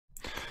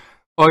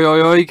Oi,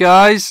 oi, oi,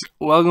 guys!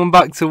 Welcome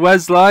back to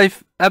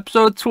WezLife,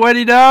 episode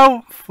 20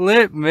 now.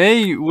 Flip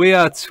me, we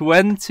are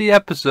 20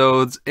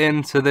 episodes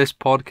into this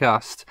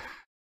podcast.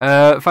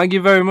 Thank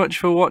you very much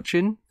for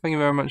watching. Thank you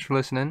very much for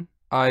listening.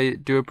 I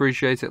do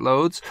appreciate it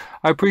loads.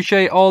 I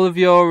appreciate all of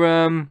your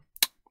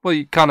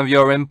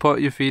your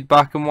input, your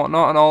feedback, and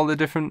whatnot, and all the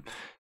different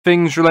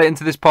things relating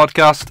to this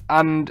podcast.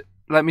 And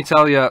let me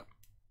tell you,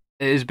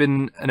 it has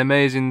been an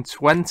amazing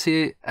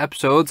 20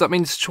 episodes. That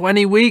means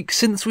 20 weeks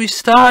since we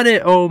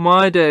started. Oh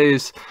my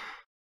days.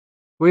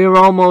 We are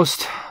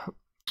almost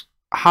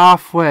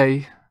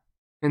halfway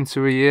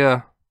into a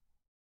year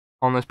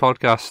on this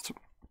podcast.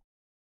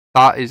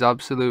 That is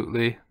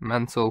absolutely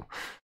mental.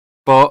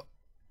 But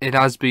it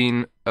has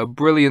been a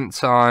brilliant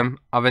time.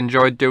 I've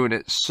enjoyed doing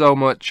it so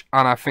much.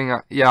 And I think,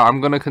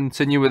 I'm going to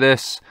continue with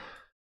this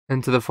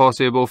into the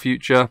foreseeable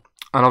future.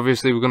 And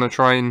obviously we're going to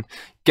try and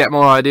get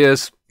more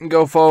ideas and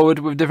go forward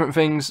with different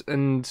things.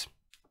 And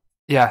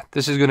yeah,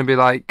 this is going to be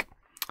like,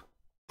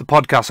 the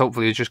podcast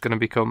hopefully is just going to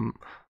become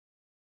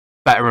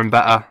better and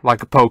better,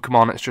 like a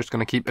Pokemon. It's just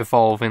going to keep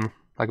evolving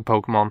like a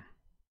Pokemon.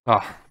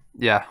 Oh,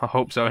 yeah, I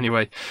hope so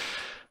anyway.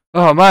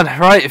 Oh man,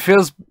 right, it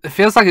feels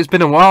like it's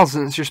been a while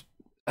since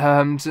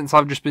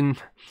I've just been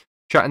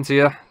chatting to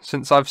you,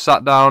 since I've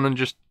sat down and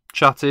just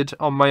chatted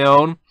on my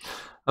own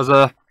as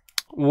a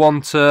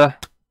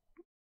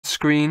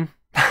screen.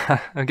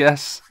 I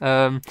guess.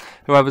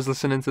 Whoever's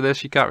listening to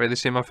this, you can't really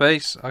see my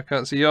face. I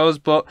can't see yours,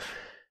 but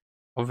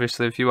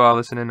obviously, if you are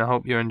listening, I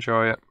hope you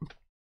enjoy it.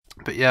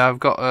 But yeah, I've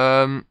got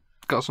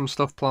some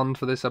stuff planned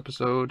for this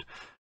episode.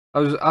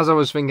 As I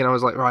was thinking, I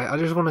was like, right, I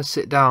just want to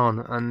sit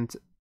down and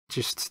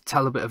just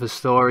tell a bit of a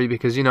story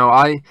because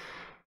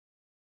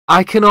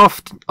I can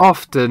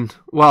often,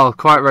 well,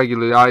 quite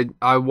regularly,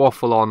 I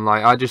waffle on,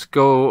 like I just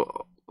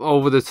go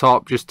over the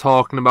top, just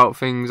talking about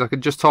things. I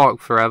could just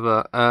talk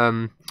forever.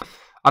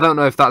 I don't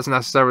know if that's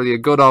necessarily a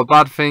good or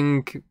bad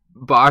thing,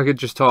 but I could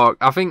just talk.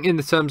 I think in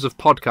the terms of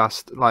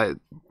podcast, like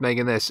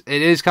making this,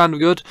 it is kind of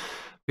good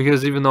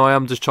because even though I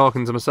am just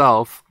talking to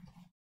myself,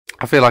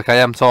 I feel like I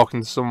am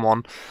talking to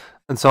someone,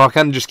 and so I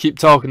can just keep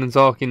talking and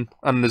talking,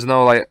 and there's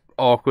no like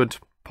awkward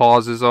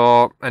pauses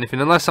or anything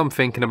unless I'm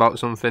thinking about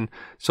something.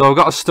 So I've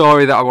got a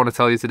story that I want to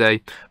tell you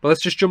today, but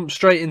let's just jump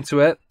straight into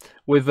it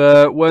with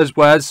where's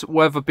Wes,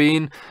 where have I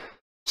been?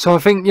 So I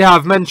think,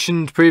 I've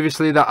mentioned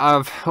previously that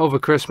I've, over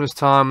Christmas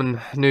time and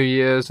New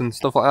Year's and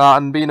stuff like that,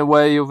 and been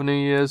away over New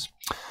Year's.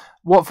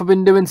 What have I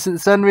been doing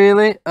since then,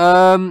 really?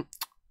 To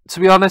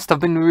be honest, I've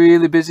been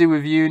really busy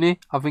with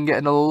uni. I've been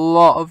getting a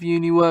lot of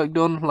uni work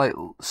done, like,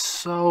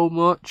 so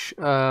much.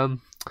 And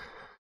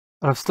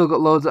I've still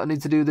got loads that I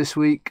need to do this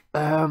week.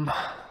 But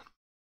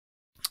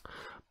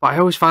I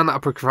always find that I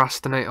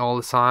procrastinate all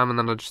the time, and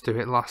then I just do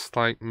it last,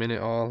 minute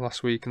or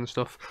last week and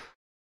stuff.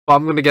 But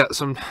I'm going to get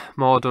some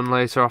more done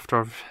later after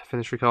I've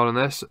finished recording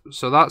this.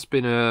 So that's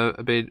been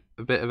a bit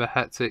of a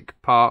hectic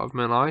part of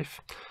my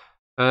life.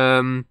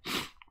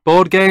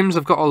 Board games,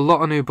 I've got a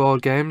lot of new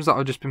board games that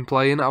I've just been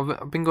playing.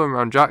 I've been going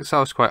around Jack's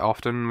house quite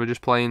often. We're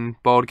just playing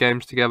board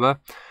games together.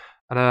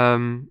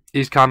 And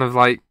he's kind of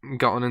like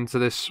gotten into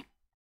this,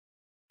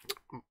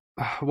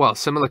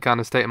 similar kind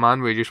of state of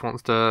mind where he just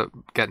wants to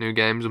get new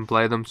games and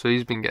play them. So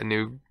he's been getting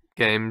new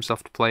games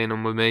after playing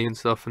them with me and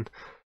stuff. And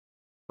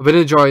I've been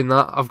enjoying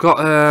that. I've got,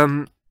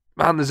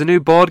 there's a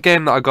new board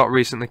game that I got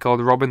recently called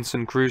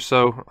Robinson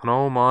Crusoe, and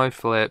oh my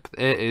flip,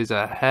 it is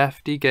a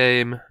hefty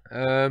game.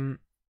 It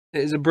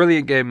is a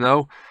brilliant game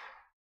though,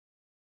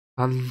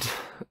 and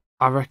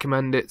I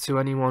recommend it to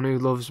anyone who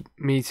loves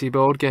meaty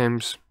board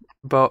games.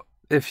 But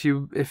if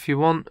you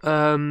want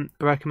a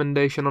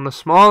recommendation on a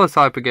smaller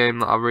type of game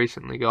that I've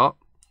recently got,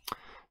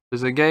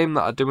 there's a game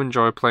that I do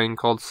enjoy playing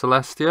called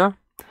Celestia.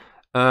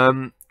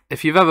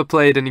 If you've ever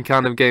played any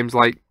kind of games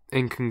like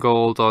Ink and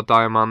Gold or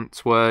Diamant,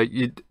 where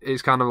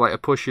it's kind of like a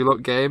push your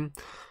luck game.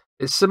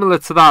 It's similar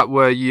to that,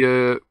 where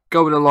you're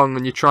going along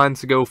and you're trying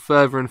to go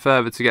further and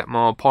further to get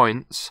more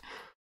points,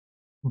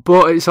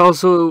 but it's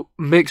also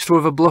mixed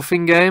with a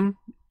bluffing game,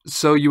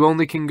 so you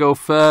only can go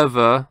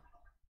further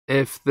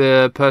if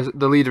the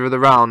leader of the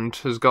round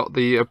has got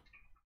the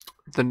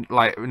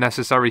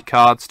necessary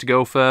cards to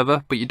go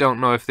further, but you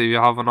don't know if they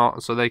have or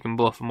not, so they can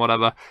bluff and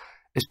whatever.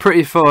 It's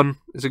pretty fun.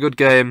 It's a good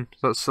game.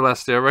 That's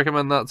Celestia. I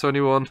recommend that to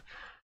anyone.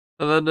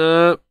 And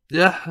then,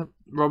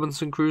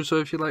 Robinson Crusoe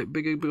if you like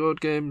bigger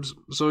board games.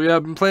 So yeah,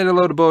 I've been playing a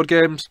load of board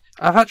games.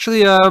 I've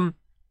actually,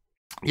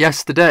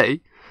 yesterday,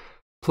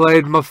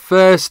 played my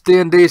first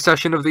D&D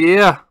session of the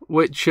year,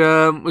 which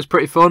was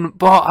pretty fun.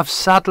 But I've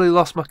sadly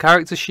lost my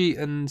character sheet,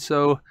 and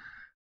so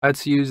I had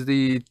to use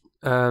the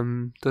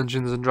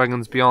Dungeons and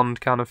Dragons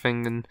Beyond kind of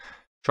thing and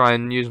try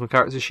and use my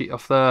character sheet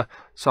off there.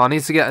 So I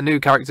need to get a new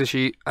character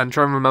sheet and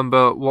try and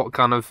remember what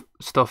kind of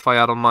stuff I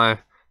had on my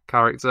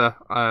character.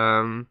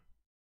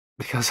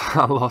 Because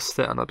I lost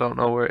it and I don't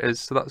know where it is,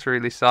 so that's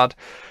really sad.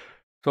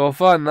 So I'll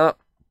find that.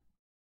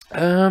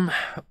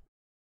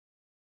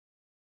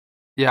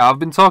 I've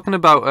been talking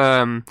about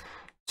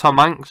Tom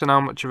Hanks and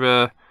how much of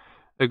a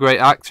great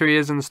actor he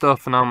is and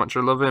stuff, and how much I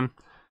love him.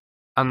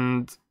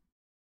 And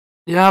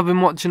yeah, I've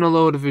been watching a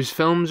load of his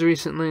films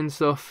recently and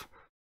stuff.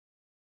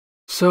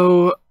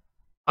 So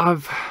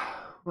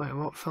wait,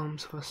 what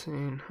films have I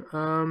seen?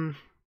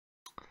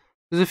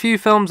 There's a few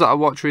films that I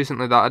watched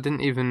recently that I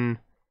didn't even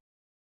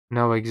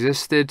know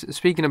existed.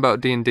 Speaking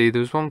about D&D, there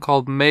was one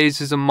called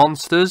Mazes and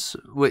Monsters,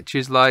 which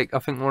is like I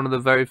think one of the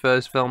very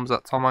first films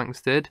that Tom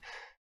Hanks did.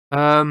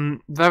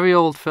 Very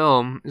old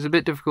film. It's a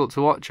bit difficult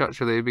to watch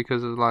actually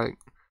because of like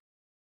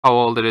how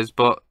old it is,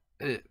 but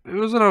it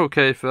was an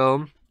okay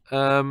film.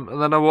 And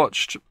then I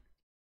watched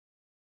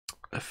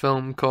a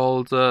film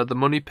called The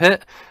Money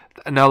Pit.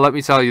 Now let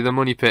me tell you, The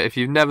Money Pit. If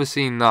you've never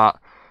seen that,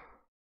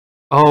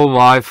 oh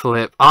my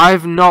flip!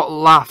 I've not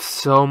laughed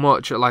so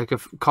much at like a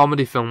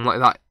comedy film like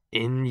that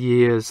in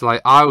years.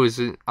 Like I was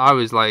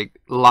like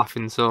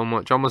laughing so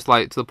much, almost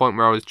like to the point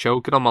where I was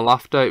choking on my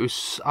laughter. I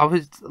was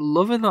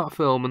loving that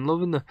film and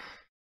loving the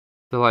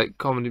like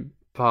comedy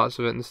parts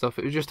of it and stuff.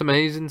 It was just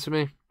amazing to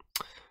me.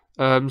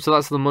 So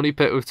that's The Money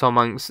Pit with Tom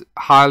Hanks.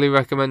 Highly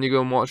recommend you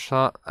go and watch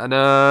that. And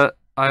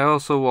I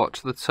also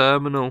watched The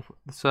Terminal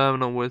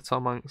with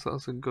Tom Hanks.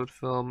 That's a good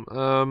film.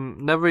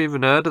 Never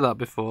even heard of that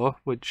before,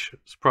 which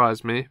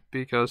surprised me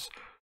because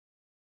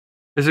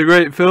it's a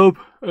great film.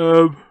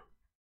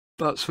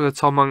 That's where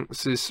Tom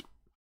Hanks is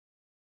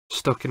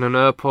stuck in an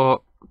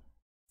airport.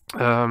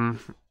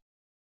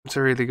 It's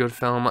a really good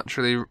film.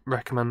 Actually,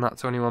 recommend that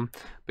to anyone.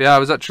 But yeah, I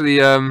was actually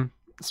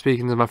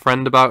speaking to my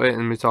friend about it,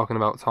 and we're talking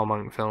about Tom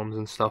Hanks films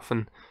and stuff,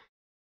 and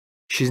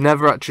she's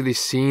never actually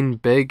seen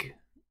Big.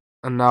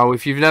 And now,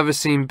 if you've never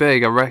seen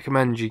Big, I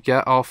recommend you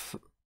get off.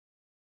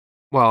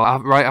 Well,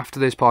 right after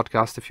this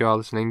podcast, if you are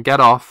listening, get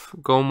off,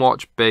 go and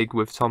watch Big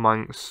with Tom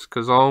Hanks,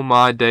 because oh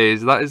my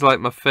days, that is like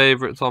my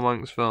favourite Tom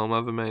Hanks film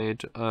ever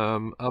made.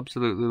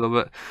 Absolutely love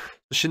it.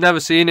 She's never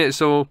seen it,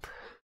 so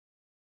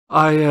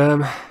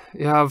I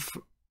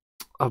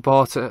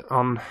bought it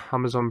on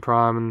Amazon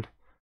Prime and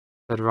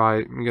said,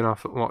 right, I'm gonna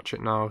have to watch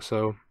it now.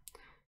 So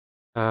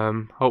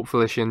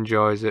hopefully she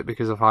enjoys it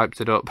because I've hyped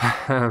it up.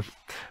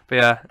 But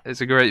yeah,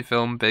 it's a great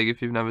film, Big,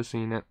 if you've never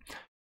seen it.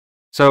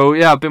 So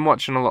yeah, I've been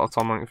watching a lot of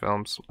Tom Hanks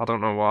films. I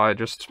don't know why, I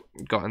just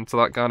got into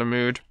that kind of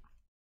mood.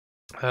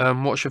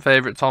 What's your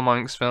favourite Tom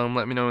Hanks film?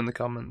 Let me know in the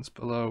comments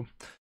below.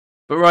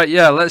 But right,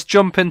 yeah, let's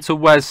jump into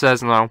Wes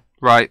Says now.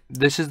 Right,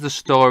 this is the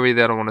story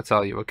that I want to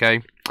tell you,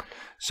 okay?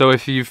 So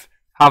if you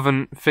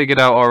haven't figured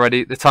out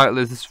already, the title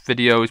of this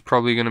video is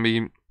probably going to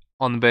be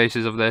on the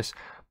basis of this.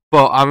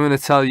 But I'm going to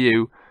tell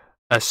you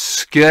a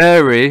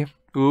scary,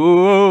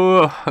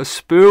 a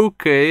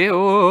spooky,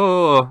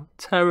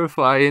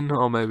 terrifying,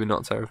 or maybe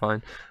not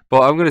terrifying,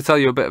 but I'm going to tell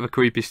you a bit of a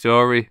creepy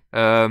story.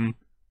 Now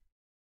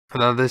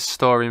this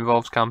story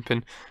involves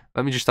camping.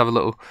 Let me just have a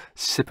little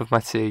sip of my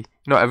tea.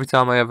 You know, every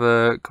time I have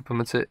a cup of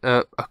my tea,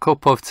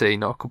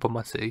 not a cup of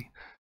my tea,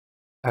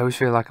 I always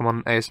feel like I'm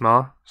on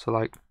ASMR. So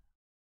like,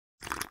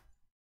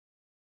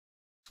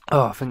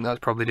 oh, I think that's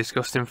probably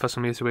disgusting for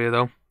some of you to hear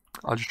though.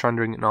 I'll just try and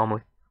drink it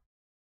normally.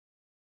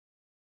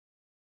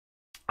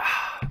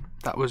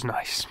 That was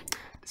nice.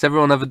 Does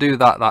everyone ever do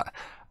that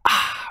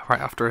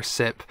right after a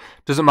sip?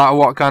 Doesn't matter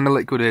what kind of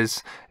liquid it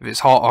is. If it's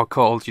hot or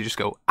cold, you just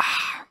go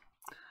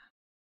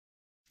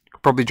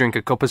Probably drink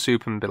a cup of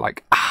soup and be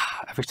like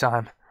every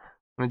time.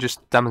 Let me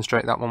just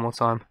demonstrate that one more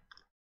time.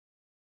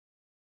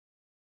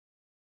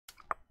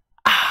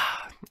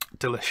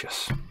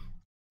 Delicious.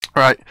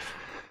 Right.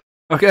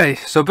 Okay,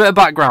 so a bit of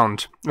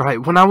background.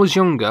 Right, when I was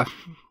younger,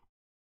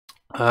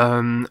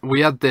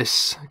 we had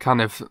these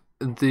kind of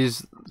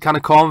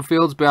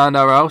cornfields behind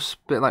our house, a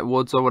bit like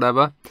woods or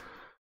whatever.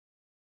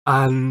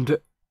 And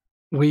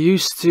we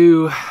used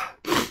to,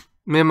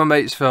 me and my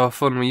mates for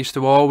fun, we used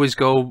to always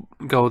go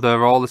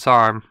there all the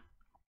time.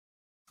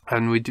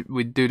 And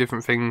we'd do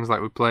different things,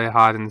 like we'd play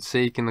hide and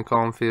seek in the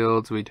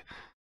cornfields, we'd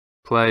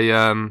play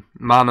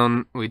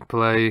manhunt, we'd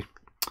play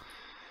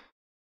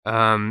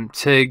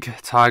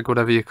tag,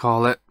 whatever you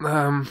call it.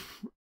 And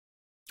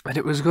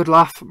it was a good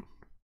laugh.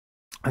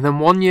 And then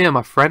one year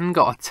my friend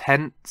got a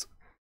tent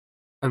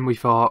and we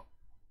thought,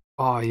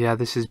 oh yeah,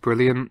 this is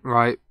brilliant,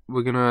 right?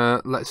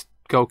 Let's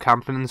go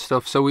camping and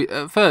stuff. So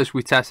at first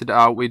we tested it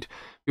out. We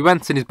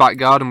went in his back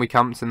garden, we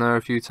camped in there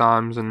a few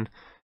times, and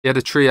he had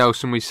a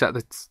treehouse and we set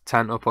the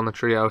tent up on the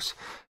treehouse.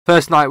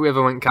 First night we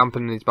ever went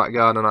camping in his back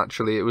garden,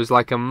 actually, it was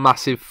like a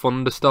massive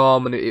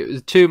thunderstorm, and it was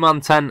a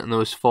 2-man tent and there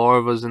was 4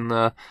 of us in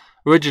there.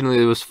 Originally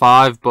there was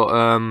 5, but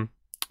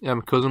yeah,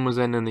 my cousin was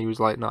in and he was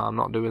like, "Nah, I'm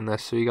not doing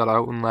this." So he got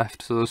out and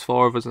left. So there was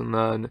 4 of us in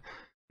there, and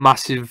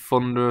massive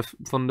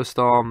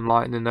thunderstorm,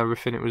 lightning and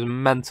everything. It was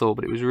mental,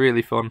 but it was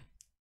really fun.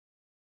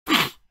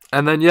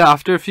 And then yeah,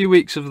 after a few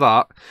weeks of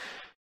that,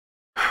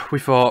 we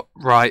thought,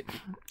 right,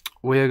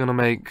 we are gonna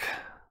make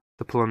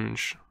the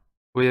plunge.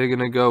 We are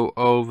gonna go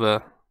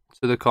over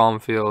to the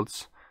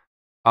cornfields,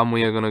 and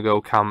we are gonna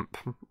go camp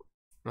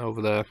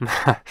over there.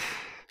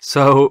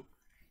 So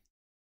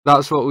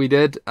that's what we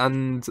did.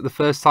 And the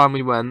first time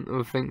we went,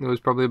 I think there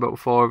was probably about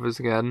 4 of us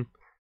again,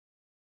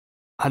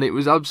 and it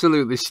was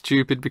absolutely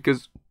stupid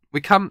because we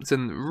camped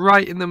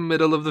right in the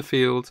middle of the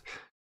field,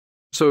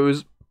 so it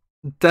was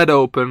dead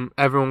open.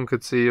 Everyone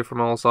could see you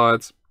from all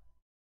sides.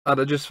 And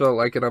I just felt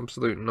like an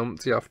absolute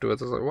numpty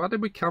afterwards. I was like, why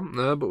did we camp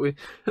there? But we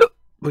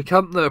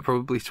camped there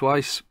probably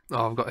twice.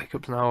 Oh, I've got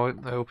hiccups now.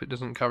 I hope it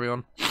doesn't carry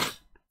on.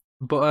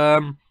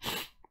 But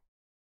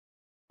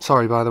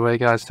sorry by the way,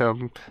 guys. So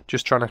I'm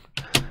just trying to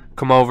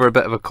come over a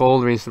bit of a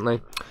cold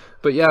recently.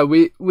 But yeah,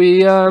 we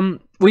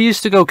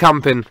used to go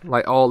camping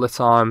like all the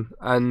time,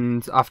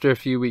 and after a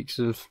few weeks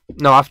of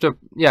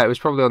it was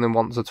probably only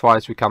once or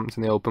twice we camped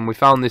in the open. We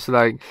found this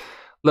like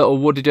little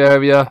wooded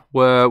area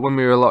where when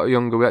we were a lot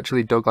younger we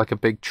actually dug like a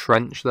big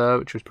trench there,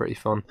 which was pretty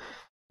fun.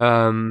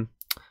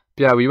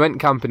 Yeah, we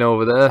went camping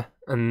over there,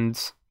 and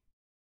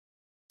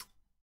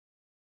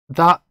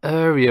that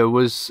area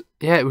was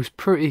it was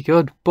pretty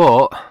good,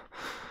 but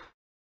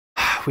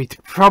we'd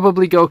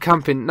probably go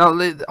camping. Now,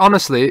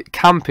 honestly,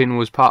 camping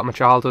was part of my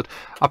childhood.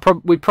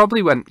 We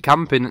probably went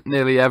camping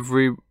nearly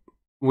every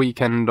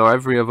weekend or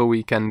every other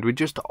weekend. We'd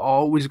just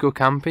always go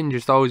camping,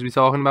 just always be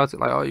talking about it,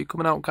 like, oh, you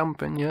coming out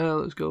camping? Yeah,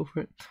 let's go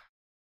for it.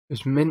 It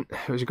was mint.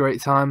 It was a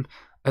great time.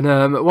 And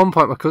at one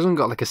point, my cousin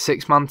got like a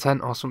 6-man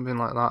tent or something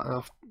like that,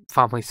 a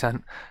family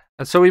tent.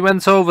 And so we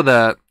went over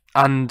there,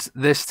 and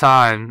this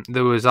time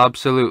there was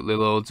absolutely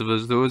loads of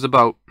us.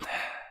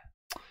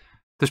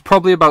 There's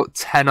probably about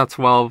 10 or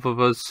 12 of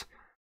us,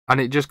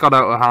 and it just got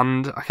out of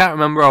hand. I can't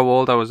remember how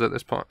old I was at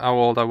this point.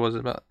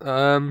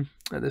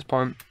 At this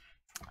point,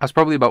 I was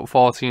probably about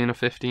 14 or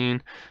 15.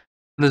 And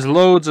there's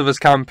loads of us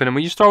camping, and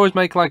we used to always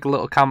make like a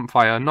little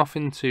campfire,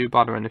 nothing too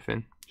bad or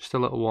anything, just a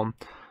little one.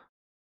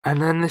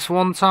 And then this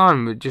one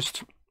time,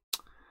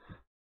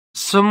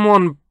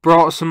 someone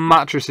brought some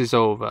mattresses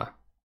over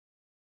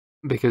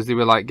because they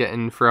were like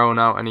getting thrown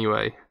out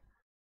anyway.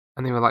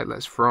 And they were like,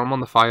 let's throw them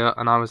on the fire.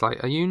 And I was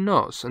like, are you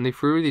nuts? And they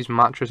threw these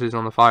mattresses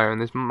on the fire, and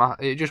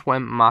it just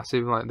went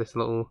massive. Like, this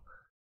little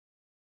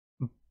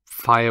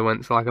fire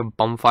went to like a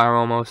bonfire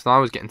almost. And I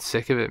was getting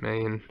sick of it,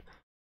 me, and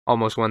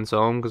almost went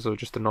home because I was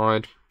just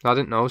annoyed. I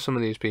didn't know some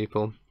of these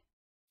people.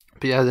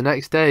 But yeah, the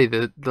next day,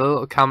 the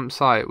little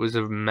campsite was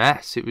a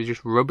mess. It was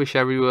just rubbish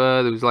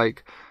everywhere. There was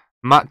like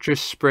mattress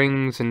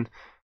springs, and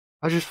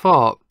I just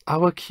thought,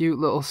 our cute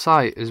little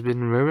site has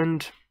been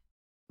ruined.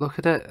 Look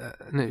at it,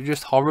 and it was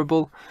just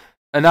horrible.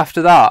 And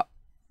after that,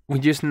 me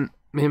and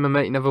my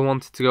mate never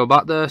wanted to go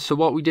back there. So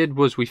what we did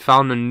was we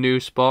found a new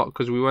spot,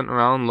 because we went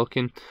around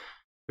looking.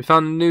 We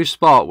found a new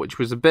spot, which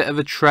was a bit of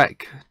a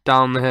trek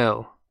down the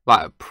hill,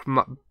 like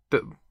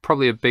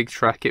probably a big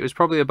trek. It was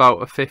probably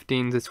about a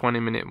 15 to 20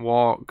 minute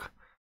walk.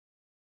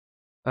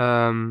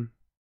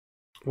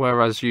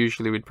 Whereas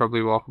usually we'd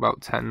probably walk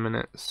about 10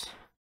 minutes.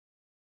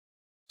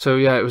 So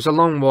yeah, it was a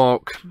long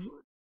walk.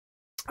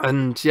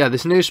 And yeah,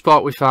 this new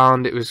spot we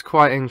found, it was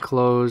quite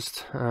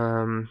enclosed.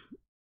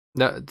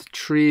 The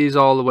trees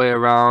all the way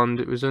around.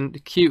 It was a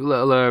cute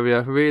little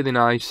area, really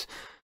nice.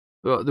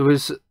 But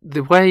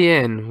the way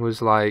in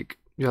was like,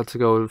 you had to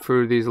go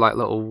through these like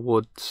little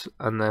woods,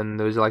 and then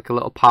there was like a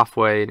little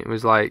pathway, and it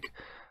was like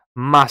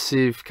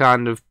massive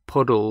kind of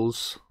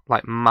puddles,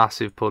 like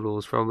massive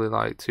puddles, probably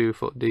like 2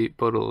 foot deep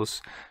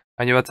puddles.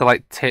 And you had to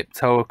like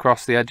tiptoe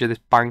across the edge of this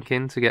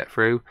banking to get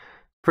through.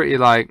 Pretty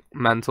like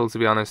mental, to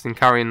be honest, and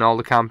carrying all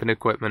the camping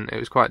equipment, it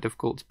was quite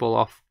difficult to pull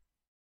off.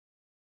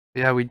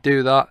 Yeah, we'd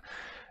do that,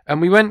 and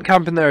we went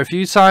camping there a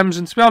few times,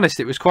 and to be honest,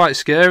 it was quite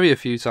scary a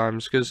few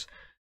times, because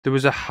there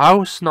was a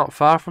house not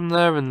far from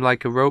there, and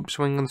like a rope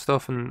swing and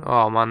stuff, and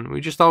oh man, we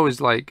just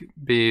always like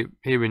be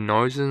hearing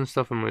noises and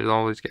stuff, and we were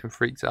always getting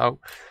freaked out,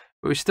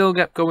 but we still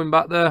kept going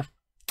back there.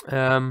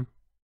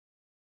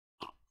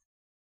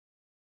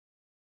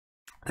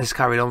 This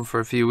carried on for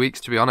a few weeks,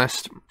 to be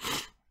honest.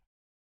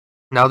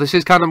 Now, this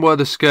is kind of where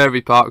the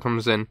scary part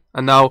comes in.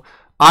 And now,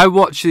 I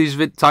watch these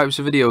types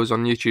of videos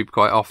on YouTube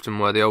quite often,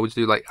 where they always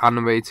do like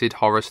animated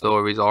horror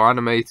stories or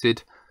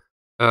animated,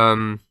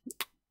 I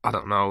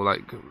don't know,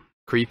 like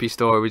creepy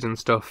stories and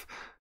stuff.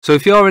 So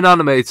if you're an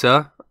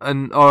animator,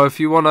 or if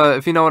you know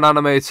an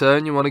animator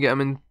and you want to get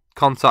them in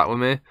contact with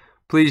me,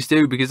 please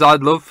do, because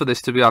I'd love for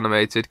this to be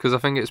animated, because I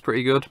think it's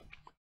pretty good.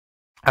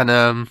 And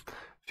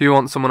if you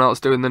want someone else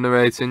doing the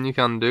narrating, you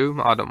can do.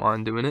 I don't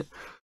mind doing it.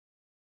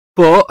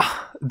 But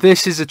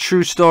this is a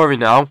true story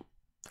now.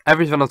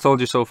 Everything I've told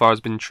you so far has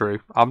been true.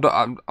 I've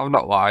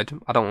not lied.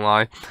 I don't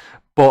lie.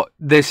 But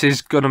this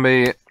is gonna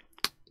be,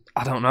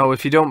 I don't know,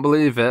 if you don't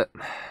believe it,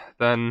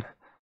 then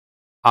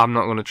I'm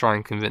not gonna try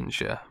and convince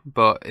you.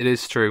 But it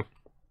is true.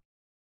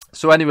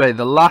 So anyway,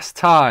 the last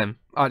time,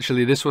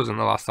 actually this wasn't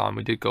the last time,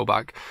 we did go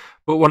back,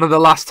 but one of the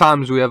last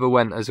times we ever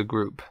went as a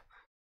group,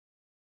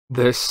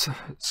 this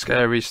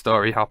scary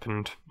story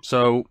happened.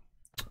 So,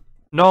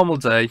 normal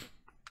day,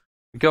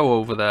 we go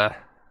over there,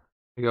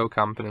 we go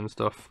camping and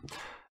stuff,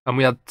 and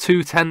we had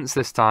 2 tents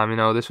this time. You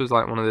know, this was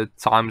like one of the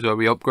times where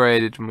we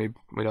upgraded, and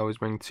we'd always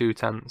bring 2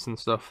 tents and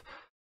stuff.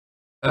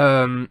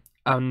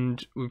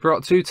 And we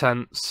brought 2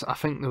 tents. I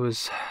think there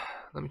was,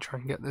 let me try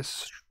and get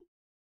this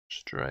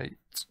straight.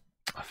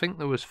 I think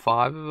there was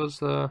 5 of us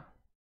there.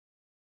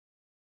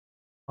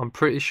 I'm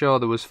pretty sure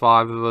there was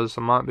 5 of us.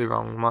 I might be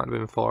wrong. It might have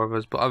been 4 of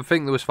us, but I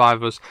think there was 5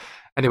 of us.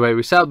 Anyway,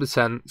 we set up the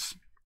tents.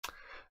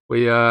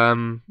 We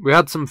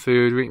had some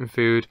food, we're eating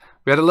food,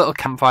 we had a little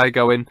campfire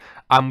going,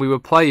 and we were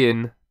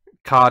playing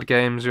card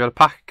games. We had a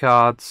pack of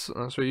cards.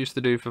 That's what we used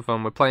to do for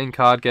fun. We're playing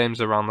card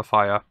games around the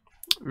fire.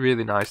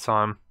 Really nice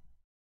time.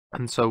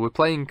 And so we're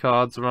playing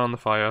cards around the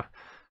fire.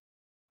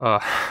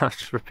 I'm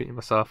just repeating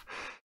myself.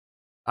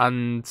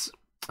 And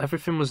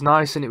everything was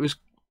nice, and it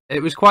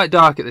was quite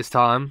dark at this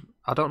time.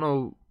 I don't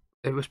know.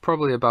 It was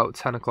probably about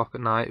 10 o'clock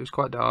at night. It was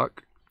quite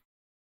dark.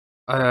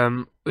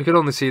 We could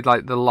only see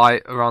like the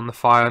light around the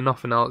fire,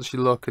 nothing else. You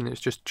look and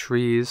it's just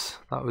trees.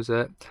 That was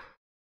it.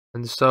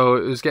 And so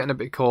it was getting a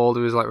bit cold.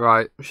 It was like,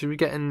 right, should we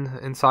get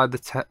inside the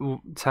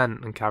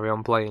tent and carry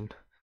on playing?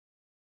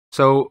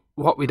 So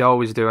what we'd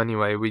always do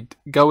anyway, we'd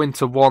go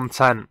into one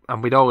tent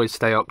and we'd always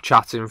stay up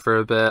chatting for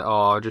a bit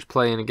or just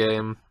playing a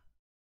game.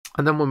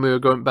 And then when we were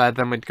going to bed,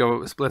 then we'd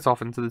go split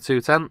off into the two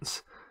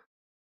tents.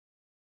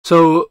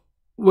 So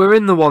we're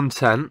in the one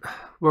tent.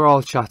 We're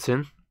all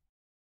chatting.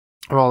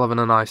 We're all having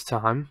a nice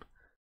time,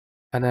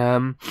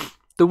 and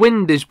the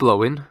wind is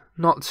blowing,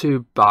 not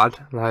too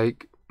bad,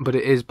 like, but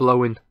it is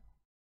blowing.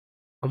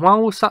 And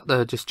while we're sat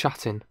there just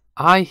chatting,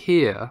 I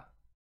hear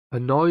a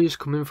noise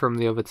coming from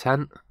the other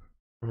tent.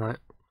 I'm like,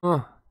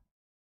 oh,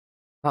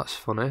 that's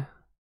funny,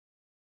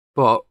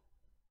 but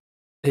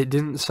it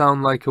didn't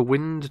sound like a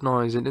wind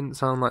noise. It didn't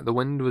sound like the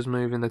wind was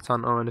moving the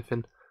tent or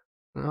anything.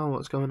 Oh,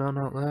 what's going on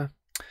out there?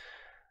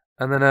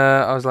 And then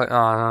I was like,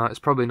 oh, no, it's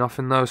probably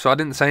nothing though. So I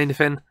didn't say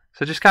anything.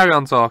 So just carry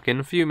on talking.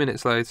 A few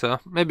minutes later,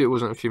 maybe it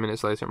wasn't a few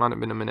minutes later, it might have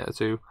been a minute or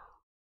two.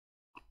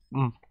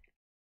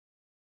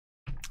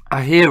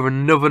 I hear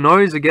another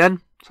noise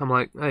again. So I'm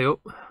like, hey up,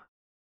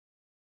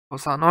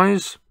 what's that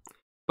noise?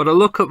 But I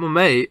look at my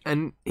mate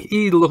and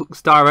he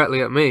looks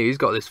directly at me. He's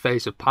got this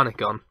face of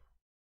panic on.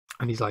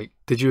 And he's like,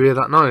 did you hear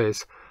that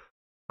noise?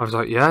 I was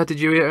like, yeah,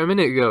 did you hear it a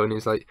minute ago? And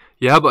he's like,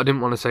 yeah, but I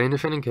didn't want to say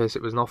anything in case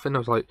it was nothing. I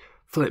was like,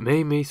 flip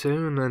me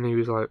too. And then he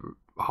was like,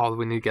 oh,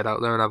 we need to get out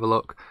there and have a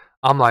look.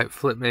 I'm like,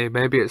 flip me,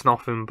 maybe it's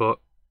nothing, but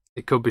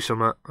it could be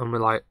something. And we're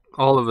like,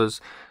 all of us,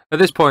 at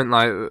this point,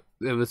 like,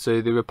 the other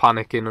two, they were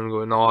panicking and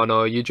going, oh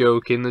no, you're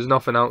joking, there's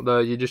nothing out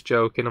there, you're just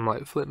joking. I'm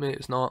like, flip me,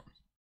 it's not.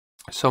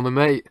 So my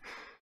mate,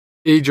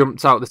 he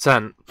jumped out the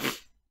tent,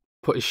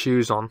 put his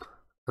shoes on,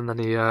 and then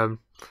he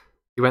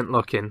went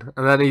looking.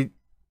 And then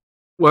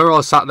we're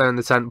all sat there in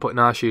the tent putting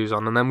our shoes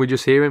on, and then we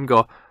just hear him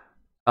go,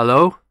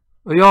 hello?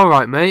 Are you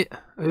alright, mate?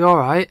 Are you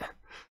alright?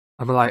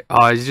 And we're like,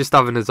 oh, he's just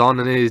having us on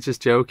and he's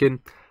just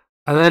joking.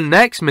 And then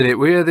next minute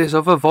we hear this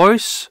other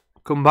voice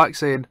come back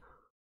saying,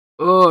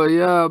 oh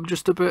yeah, I'm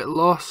just a bit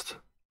lost.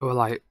 We're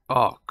like,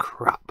 oh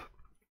crap.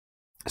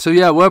 So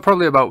yeah, we're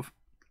probably about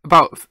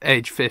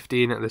age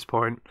 15 at this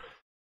point.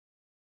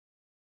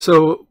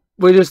 So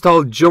we just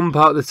all jump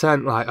out the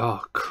tent like,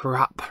 oh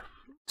crap.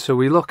 So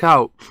we look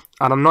out,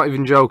 and I'm not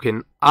even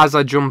joking, as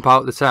I jump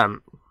out the tent,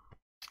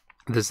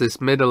 there's this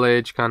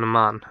middle-aged kind of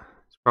man.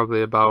 He's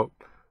probably about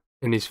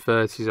in his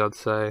 30s, I'd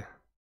say.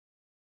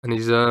 And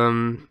he's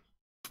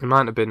he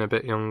might have been a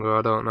bit younger,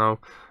 I don't know.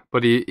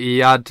 But he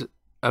had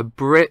a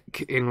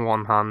brick in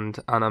one hand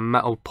and a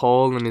metal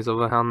pole in his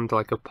other hand,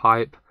 like a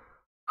pipe.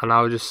 And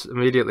I was just,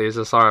 immediately as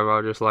I saw him,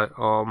 I was just like,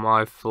 oh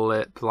my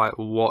flip, like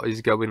what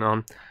is going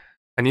on?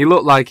 And he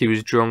looked like he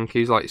was drunk.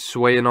 He's like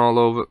swaying all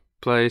over the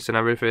place and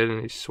everything,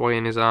 and he's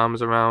swaying his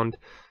arms around.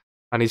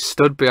 And he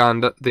stood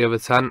behind the other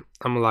tent,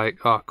 and we're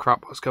like, oh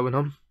crap, what's going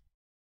on?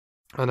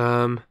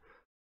 And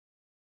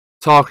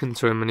talking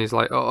to him, and he's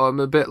like, oh,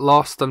 I'm a bit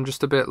lost, I'm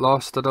just a bit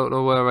lost, I don't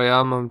know where I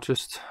am, I'm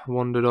just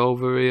wandered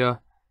over here.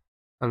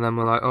 And then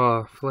we're like,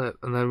 oh flip.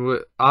 And then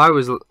I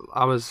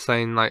was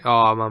saying like,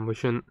 oh man, we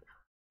shouldn't,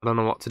 I don't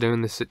know what to do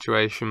in this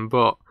situation.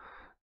 But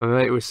my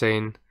mate was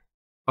saying,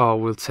 oh,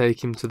 we'll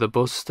take him to the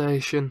bus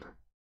station.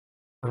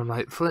 And I'm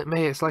like, flip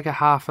me, it's like a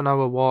half an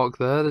hour walk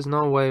there, there's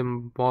no way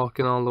I'm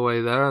walking all the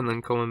way there and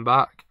then coming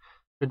back.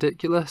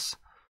 Ridiculous.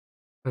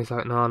 And he's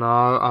like, no,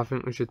 I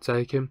think we should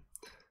take him.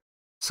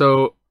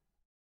 So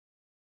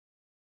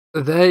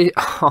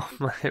oh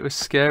man, it was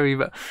scary,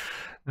 but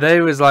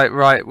they was like,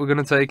 right, we're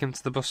going to take him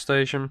to the bus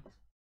station.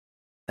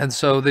 And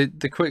so they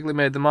quickly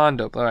made their mind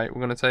up, right,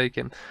 we're going to take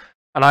him.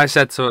 And I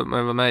said to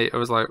my mate, I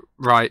was like,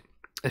 right,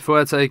 if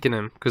we're taking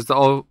him, because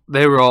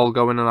they were all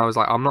going, and I was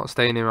like, I'm not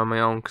staying here on my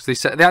own, because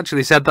they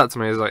actually said that to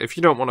me. I was like, if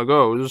you don't want to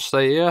go, just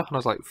stay here. And I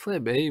was like,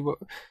 flip me, but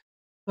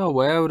no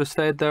way, I would have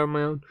stayed there on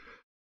my own.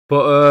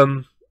 But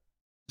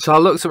so I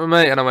looked at my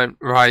mate and I went,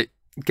 right,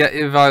 get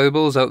your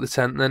valuables out the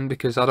tent then,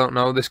 because I don't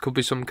know, this could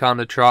be some kind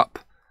of trap.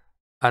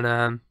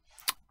 And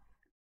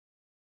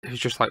he was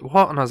just like,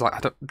 what? And I was like, I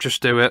don't,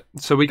 just do it.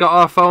 So we got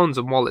our phones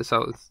and wallets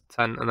out of the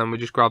tent, and then we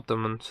just grabbed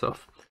them and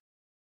stuff.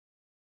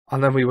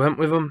 And then we went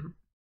with them.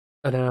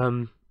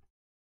 And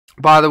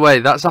by the way,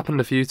 that's happened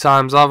a few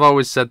times. I've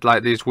always said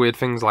like these weird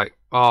things like,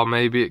 oh,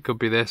 maybe it could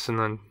be this, and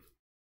then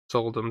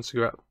told them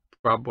to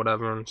grab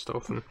whatever and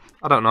stuff. And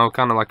I don't know,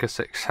 kind of like a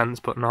sixth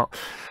sense, but not.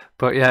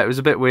 But yeah, it was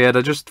a bit weird.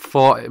 I just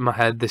thought in my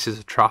head, this is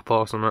a trap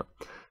or something.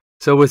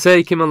 So we're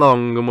taking him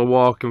along and we're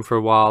walking for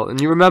a while. And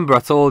you remember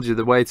I told you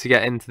the way to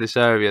get into this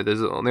area,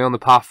 the only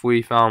path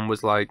we found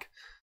was like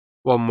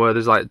one where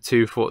there's like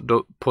 2 foot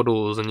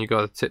puddles and you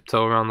got to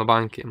tiptoe around the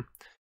banking.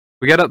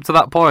 We get up to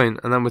that point,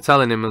 and then we're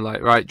telling him, and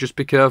like, right, just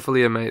be careful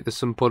here, mate. There's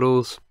some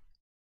puddles.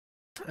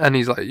 And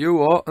he's like, you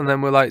what? And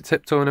then we're like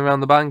tiptoeing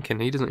around the bank,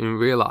 and he doesn't even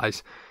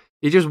realise.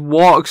 He just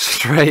walks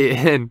straight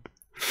in,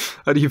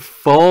 and he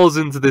falls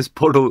into this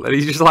puddle, and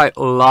he's just like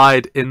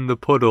lied in the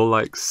puddle,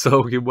 like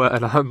soaking wet,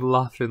 and I'm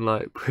laughing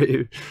like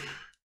pretty.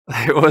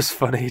 It was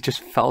funny. He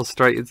just fell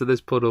straight into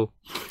this puddle.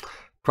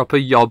 Proper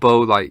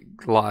yobbo, like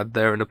lad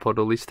there in a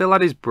puddle. He still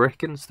had his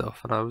brick and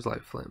stuff, and I was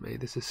like, flip me,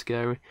 this is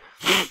scary.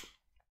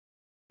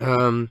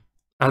 And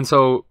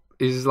so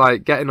he's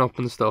like getting up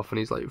and stuff, and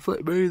he's like,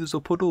 flip me, there's a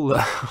puddle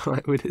there.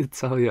 Like, we didn't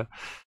tell you.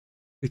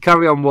 We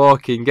carry on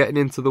walking, getting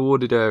into the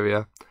wooded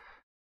area,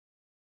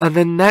 and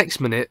then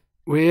next minute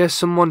we hear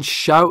someone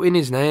shouting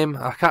his name.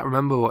 I can't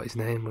remember what his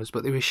name was,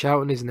 but they were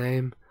shouting his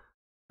name,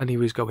 and he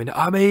was going,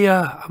 I'm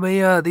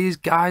here, these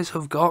guys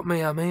have got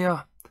me, I'm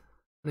here.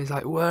 And he's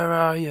like, where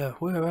are you?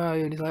 Where are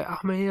you? And he's like,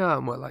 I'm here.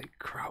 And we're like,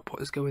 crap,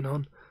 what is going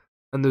on?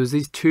 And there was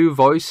these two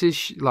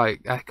voices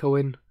like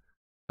echoing,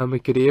 and we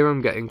could hear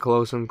him getting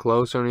closer and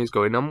closer, and he's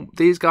going,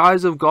 these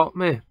guys have got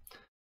me.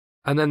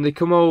 And then they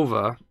come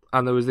over,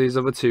 and there was these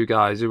other two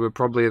guys who were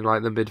probably in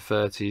like the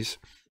mid-30s.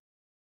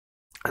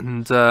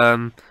 And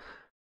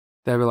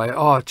they were like,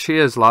 oh,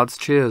 cheers, lads,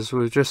 cheers.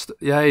 We're just,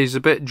 yeah, he's a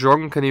bit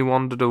drunk, and he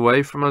wandered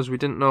away from us. We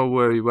didn't know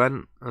where he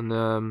went.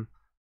 And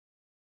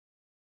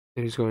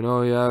he's going,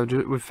 oh yeah,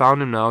 we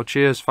found him now.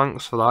 Cheers,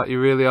 thanks for that. You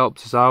really helped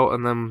us out.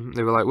 And then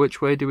they were like,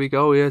 which way do we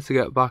go here to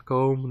get back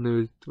home?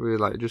 And we were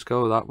like, just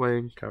go that way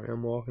and carry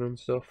on walking and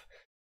stuff.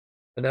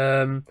 And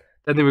then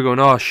they were going,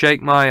 oh,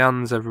 shake my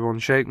hands, everyone,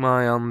 shake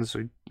my hands.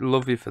 We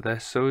love you for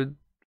this. So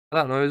I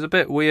don't know, it was a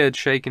bit weird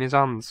shaking his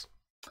hands.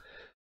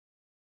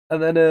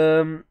 And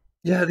then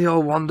yeah, they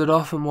all wandered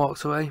off and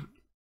walked away.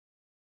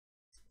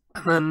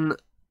 And then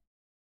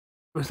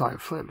it was like,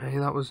 flip me,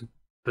 that was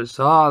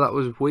bizarre, that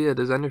was weird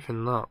as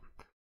anything, that.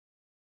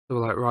 So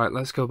we're like, right,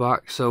 let's go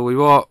back. So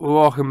we're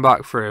walking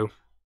back through,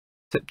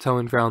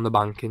 tiptoeing around the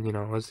banking, you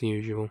know, as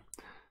usual.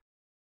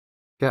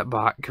 Get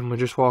back, and we're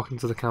just walking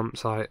to the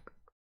campsite.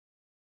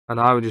 And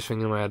I was just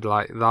thinking in my head,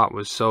 like, that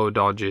was so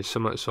dodgy,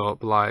 something's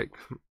up, like,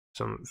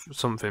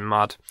 something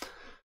mad.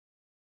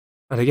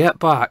 And I get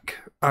back,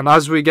 and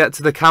as we get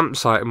to the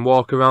campsite and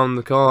walk around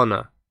the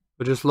corner,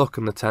 we just look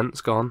and the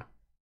tent's gone.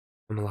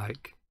 And we're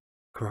like,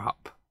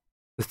 crap.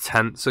 The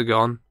tents are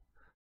gone.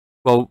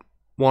 Well,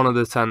 one of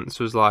the tents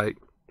was like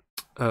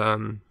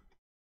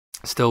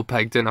still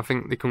pegged in. I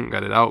think they couldn't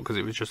get it out because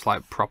it was just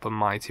like proper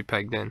mighty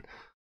pegged in.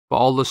 But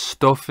all the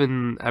stuff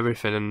and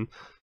everything and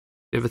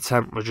the other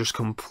tent was just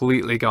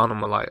completely gone.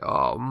 And we're like,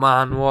 oh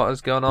man, what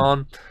has gone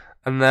on?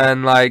 And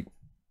then like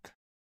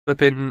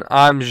flipping,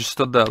 I'm just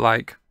stood there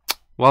like,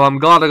 well, I'm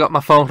glad I got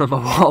my phone and my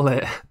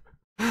wallet.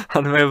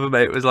 And my other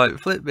mate was like,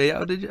 flip me,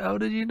 how did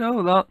you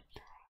know that?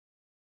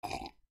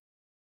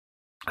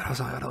 I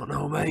was like, I don't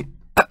know, mate.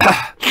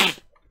 I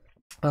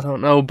don't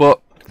know,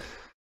 but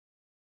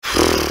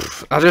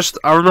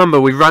I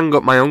remember we rang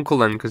up my uncle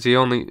then because he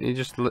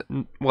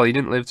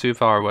didn't live too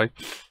far away,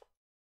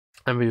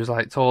 and we was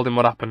like told him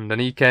what happened, and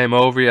he came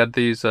over. He had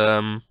these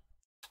can't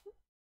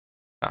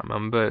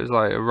remember. It was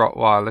like a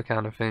Rottweiler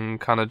kind of thing,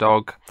 kind of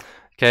dog.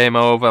 Came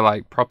over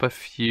like proper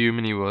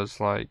fuming. He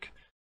was like,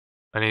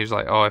 and he was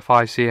like, oh, if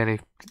I see any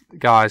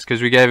guys,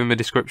 because we gave him a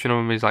description of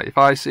him. He's like, if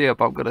I see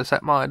up, I'm gonna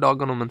set my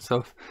dog on them and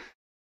stuff.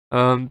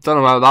 Don't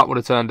know how that would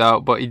have turned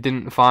out, but he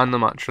didn't find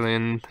them actually,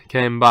 and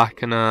came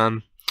back,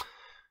 and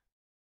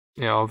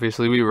you know,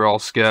 obviously we were all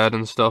scared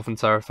and stuff and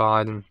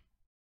terrified, and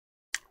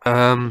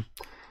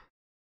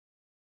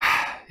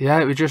yeah,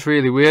 it was just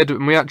really weird.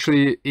 And we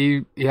actually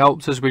he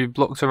helped us. We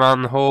looked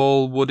around the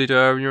whole wooded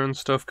area and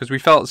stuff because we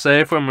felt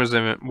safe when we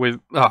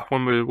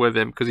were with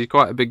him because he's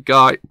quite a big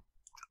guy.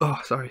 Oh,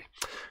 sorry,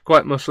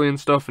 quite muscly and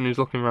stuff, and he was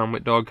looking around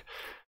with dog.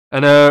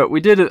 And we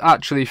did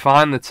actually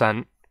find the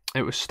tent.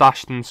 It was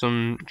stashed in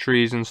some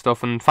trees and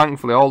stuff, and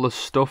thankfully all the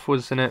stuff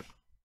was in it.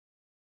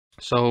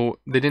 So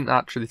they didn't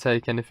actually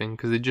take anything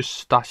because they just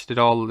stashed it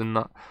all in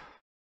that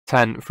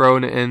tent,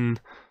 thrown it in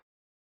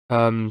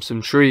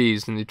some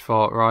trees, and they'd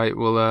thought, right,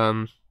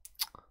 we'll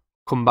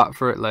come back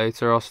for it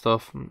later or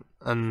stuff.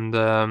 And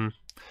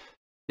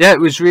yeah,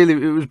 it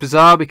was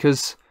bizarre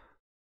because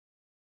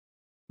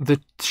the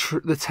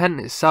tent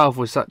itself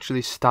was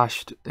actually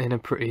stashed in a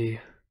pretty.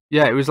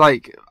 Yeah, it was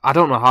like, I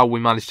don't know how we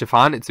managed to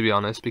find it, to be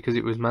honest, because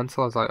it was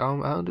mental. I was like,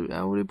 oh, how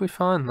did we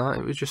find that?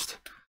 It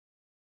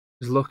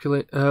was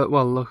luckily,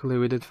 luckily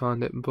we did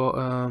find it, but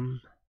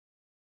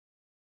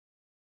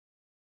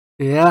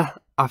yeah,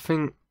 I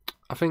think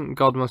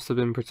God must have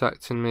been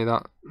protecting me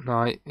that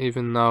night,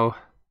 even though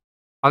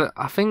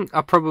I think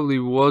I probably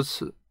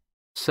was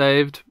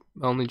saved,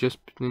 only just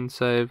been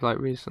saved like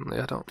recently.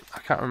 I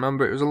can't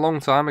remember. It was a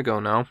long time ago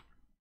now,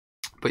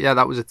 but yeah,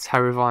 that was a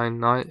terrifying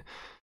night.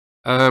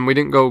 We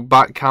didn't go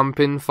back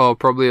camping for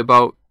probably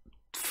about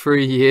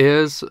 3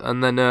 years,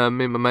 and then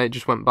me and my mate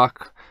just went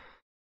back,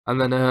 and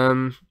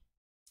then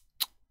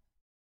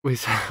we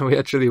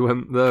actually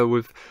went there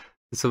with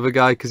this other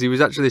guy because he was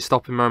actually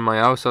stopping around my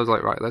house. I was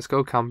like, right, let's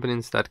go camping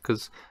instead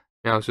because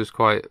my house was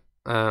quite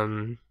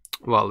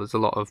well, there's a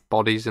lot of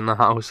bodies in the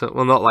house.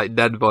 Well, not like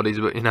dead bodies,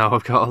 but you know,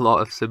 I've got a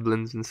lot of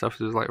siblings and stuff.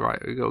 So it was like,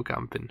 right, we go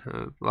camping.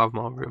 We'll have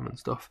more room and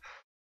stuff.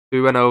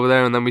 We went over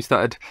there, and then we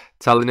started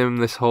telling him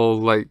this whole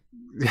like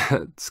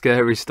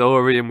scary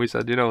story, and we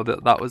said, you know,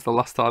 that was the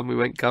last time we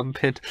went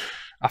camping.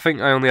 I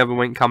think I only ever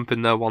went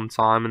camping there one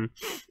time and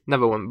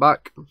never went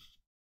back.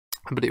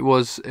 But it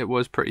was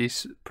pretty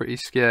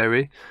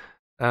scary,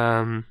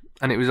 and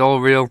it was all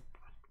real.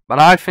 But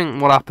I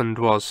think what happened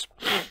was,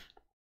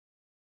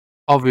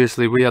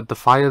 obviously we had the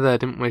fire there,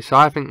 didn't we? So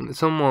I think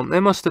they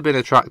must have been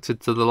attracted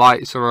to the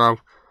light somehow.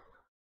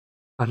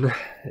 And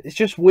it's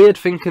just weird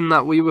thinking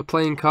that we were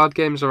playing card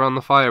games around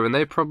the fire, and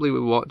they probably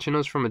were watching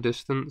us from a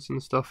distance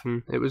and stuff.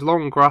 And it was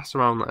long grass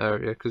around that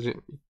area because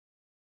you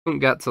couldn't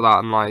get to that,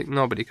 and like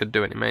nobody could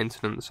do any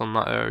maintenance on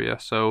that area.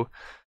 So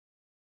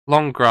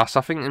long grass.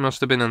 I think they must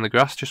have been in the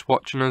grass just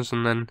watching us,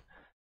 and then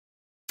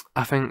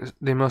I think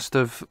they must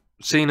have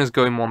seen us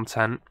go in one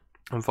tent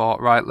and thought,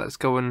 right, let's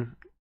go and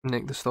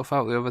nick the stuff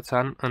out of the other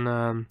tent. And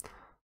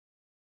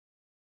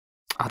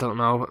I don't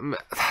know.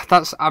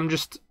 I'm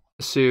just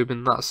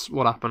assuming that's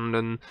what happened.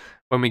 And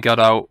when we got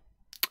out,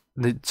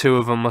 the two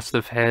of them must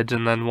have hid,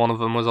 and then one of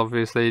them was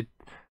obviously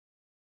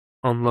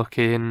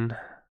unlucky and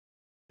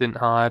didn't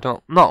hide.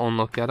 Not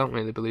unlucky. I don't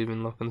really believe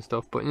in luck and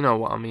stuff, but you know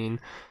what I mean.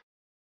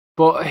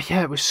 But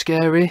yeah, it was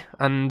scary,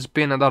 and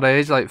being at that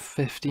age, like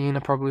 15 I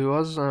probably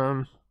was,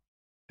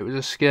 it was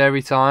a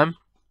scary time.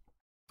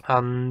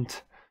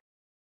 And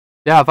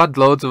yeah, I've had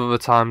loads of other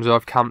times where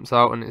I've camped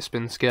out and it's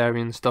been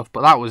scary and stuff,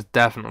 but that was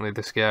definitely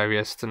the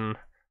scariest, and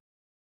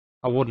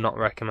I would not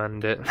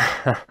recommend it.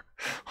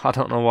 I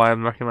don't know why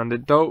I'm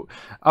recommending it.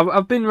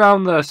 I've been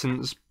round there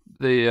since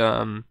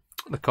the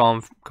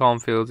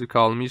cornfields, we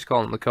call them. We used to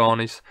call them the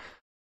cornies,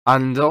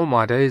 and oh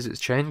my days, it's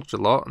changed a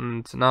lot,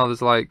 and now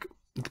there's like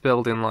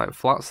building like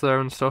flats there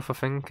and stuff, I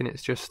think, and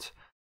it's just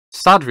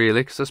sad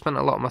really, because I spent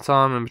a lot of my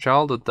time in my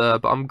childhood there.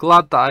 But I'm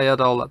glad that I had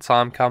all that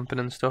time camping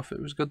and stuff.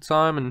 It was a good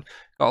time and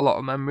got a lot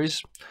of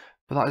memories,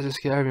 but that is a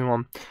scary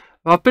one.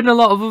 I've been a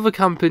lot of other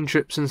camping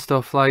trips and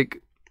stuff,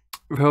 like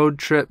road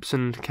trips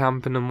and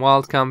camping and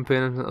wild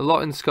camping, and a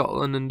lot in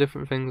Scotland and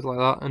different things like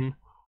that.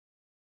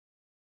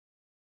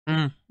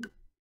 And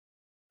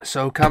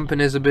so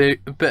camping is a bit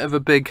of a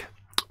big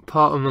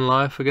part of my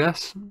life, I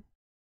guess.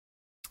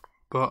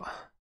 But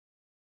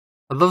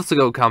I'd love to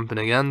go camping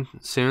again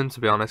soon,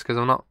 to be honest, because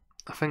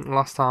I think the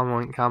last time I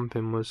went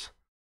camping was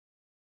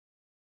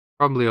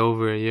probably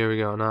over a year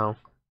ago now.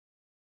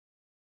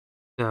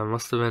 Yeah, it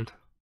must have been.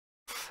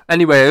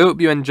 Anyway, I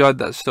hope you enjoyed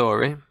that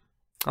story.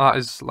 That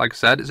is, like I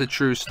said, it's a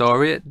true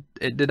story.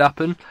 It did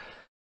happen.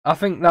 I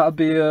think that'd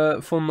be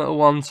a fun little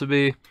one to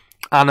be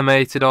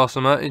animated or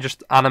something. You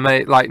just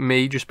animate like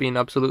me, just being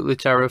absolutely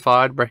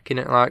terrified, breaking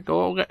it like,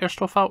 "Oh, get your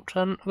stuff out,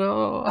 Trent,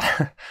 go."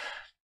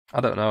 I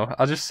don't know.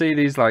 I just see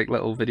these like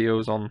little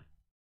videos on,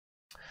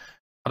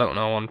 I don't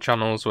know, on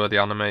channels where they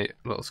animate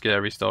little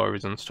scary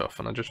stories and stuff,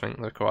 and I just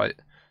think they're quite,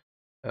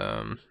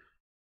 yeah,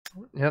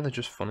 they're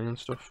just funny and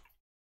stuff.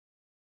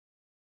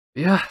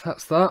 Yeah,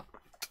 that's that.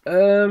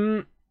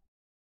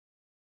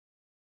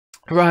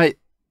 Right,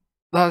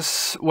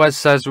 that's Wes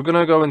Says. We're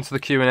gonna go into the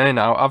Q&A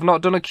now. I've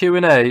not done a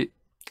Q&A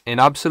in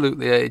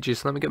absolutely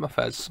ages. Let me get my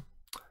fez.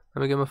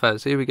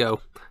 Here we go.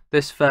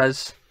 This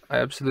fez, I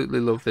absolutely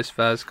love this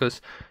fez,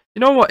 because you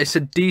know what? It's a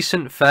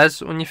decent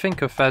fez. When you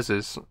think of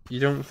fezzes,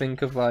 you don't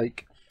think of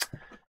like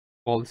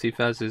quality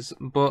fezzes,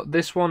 but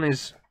this one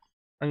is.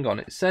 Hang on,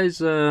 it says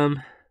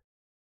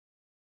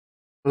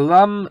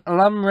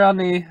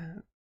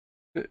Lamrani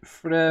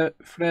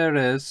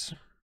Freres.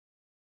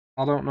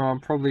 I don't know. I'm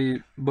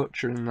probably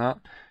butchering that.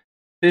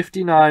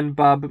 59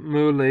 Bab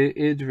Muli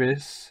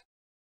Idris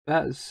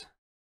Fez,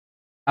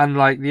 and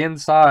like the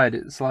inside,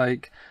 it's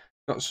like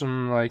got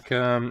some like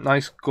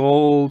nice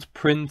gold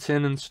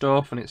printing and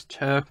stuff, and it's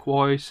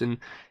turquoise, and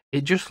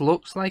it just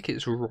looks like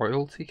it's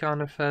royalty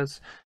kind of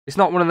fez. It's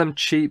not one of them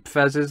cheap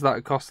fezzes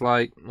that cost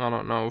like, I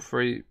don't know,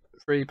 £3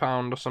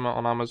 or something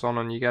on Amazon,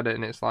 and you get it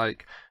and it's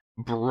like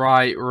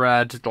bright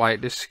red, like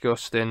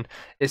disgusting.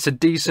 It's a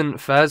decent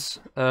fez.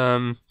 If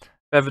I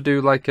ever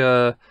do like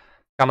a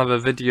kind of a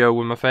video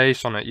with my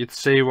face on it, you'd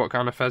see what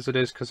kind of fez it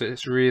is, because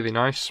it's really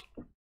nice.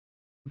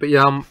 But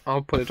yeah,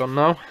 I'll put it on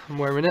now. I'm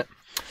wearing it.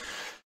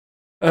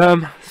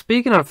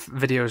 Speaking of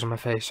videos with my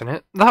face on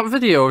it, that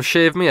video of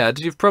Shave Me Head,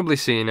 you've probably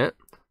seen it.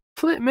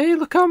 Flip me,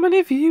 look how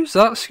many views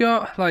that's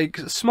got. Like,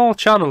 small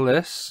channel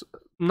this,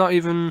 not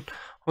even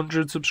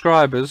 100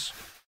 subscribers,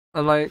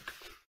 and like,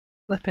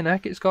 flipping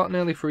heck, it's got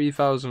nearly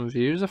 3,000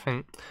 views, I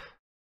think,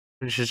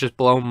 which has just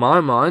blown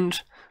my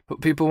mind.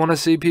 But people want to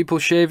see people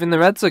shaving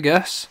their heads, I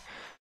guess.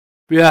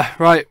 But yeah,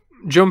 right,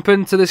 jump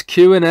into this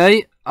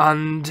Q&A,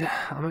 and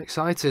I'm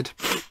excited.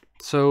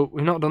 So,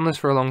 we've not done this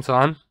for a long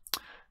time.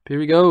 Here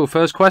we go,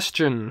 first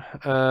question.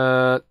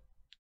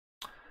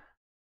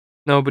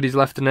 Nobody's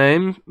left a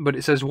name, but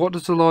it says, what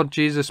does the Lord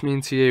Jesus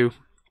mean to you?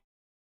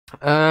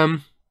 I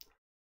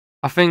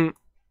think,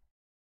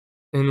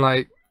 in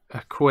like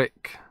a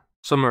quick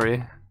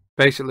summary,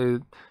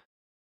 basically,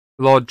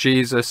 Lord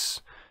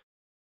Jesus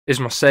is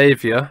my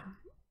saviour,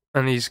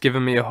 and He's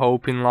given me a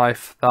hope in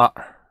life that,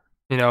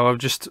 you know,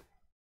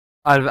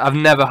 I've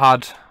never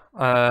had.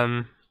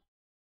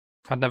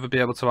 I'd never be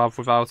able to have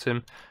without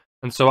Him,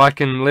 and so I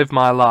can live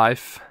my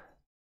life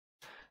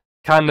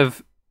kind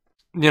of,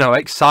 you know,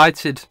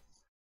 excited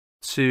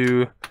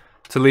to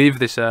leave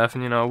this earth.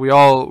 And you know, we're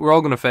all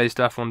going to face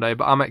death one day,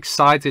 but I'm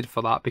excited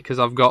for that because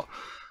I've got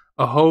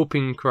a hope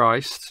in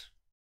Christ,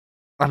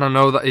 and I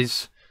know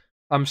that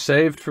I'm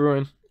saved through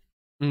Him,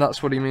 and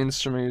that's what He means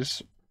to me,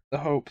 is the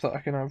hope that I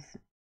can have.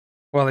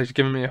 Well, He's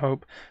given me a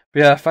hope. But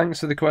yeah, thanks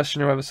for the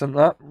question, whoever sent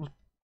that.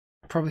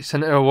 Probably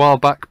sent it a while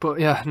back, but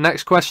yeah,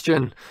 next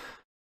question.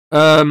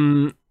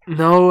 No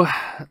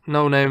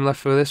name left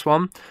for this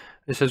one.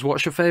 It says,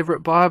 what's your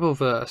favourite Bible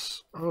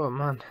verse? Oh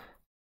man,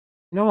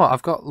 you know what?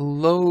 I've got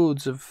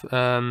loads of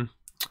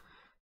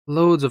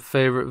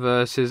favourite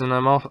verses, and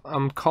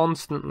I'm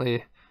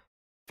constantly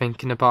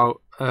thinking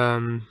about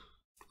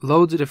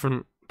loads of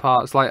different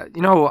parts. Like,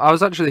 you know, I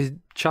was actually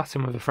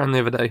chatting with a friend the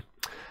other day.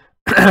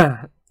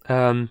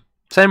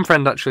 Same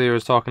friend actually who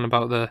was talking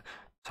about the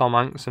Tom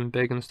Hanks and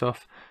Big and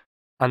stuff,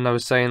 and I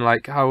was saying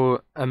like how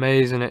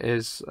amazing it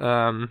is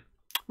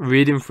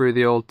reading through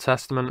the Old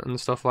Testament and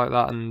stuff like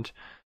that, and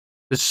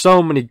there's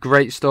so many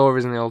great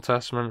stories in the Old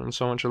Testament and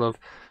so much I love.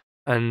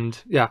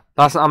 And yeah,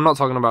 I'm not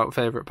talking about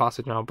favourite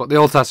passage now, but the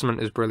Old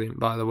Testament is brilliant,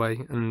 by the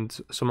way, and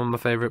some of my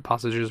favourite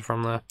passages are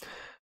from there.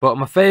 But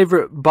my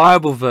favourite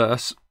Bible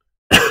verse,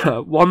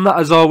 one that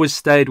has always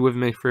stayed with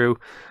me through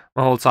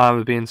my whole time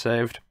of being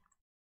saved,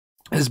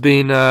 has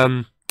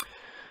been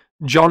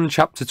John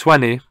chapter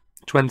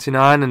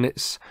 20:29, and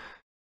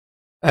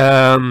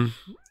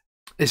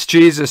it's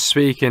Jesus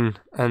speaking,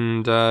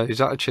 and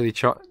he's actually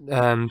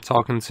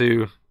talking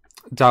to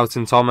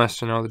doubting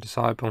Thomas, you know, the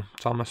disciple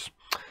Thomas,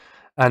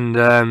 and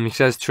he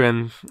says to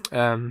him,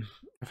 I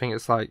think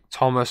it's like,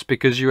 Thomas,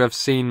 because you have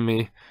seen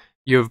me,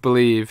 you have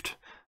believed.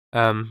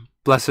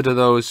 Blessed are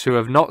those who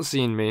have not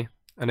seen me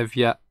and have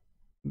yet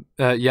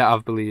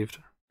have believed.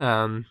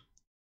 And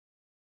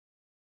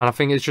I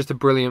think it's just a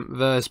brilliant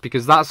verse,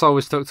 because that's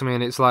always stuck to me,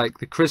 and it's like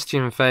the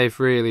Christian faith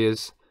really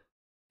is,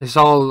 it's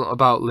all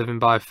about living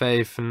by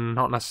faith and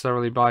not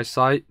necessarily by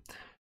sight.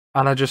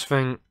 And I just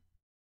think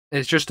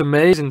it's just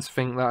amazing to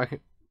think that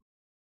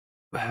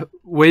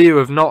we who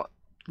have not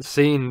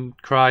seen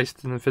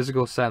Christ in the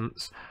physical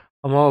sense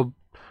are more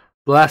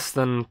blessed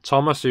than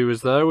Thomas, who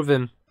was there with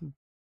Him.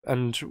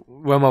 And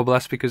we're more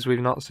blessed because we've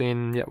not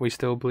seen, yet we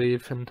still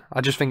believe. And I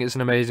just think it's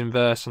an amazing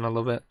verse, and I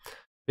love it.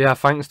 Yeah,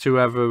 thanks to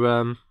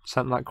whoever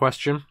sent that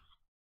question.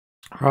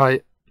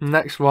 Right,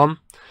 next one.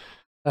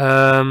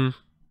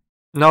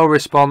 No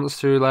response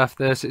to left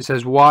this. It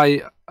says,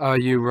 why are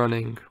you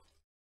running?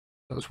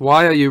 That's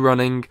why are you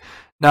running?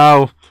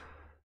 Now,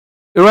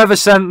 whoever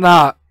sent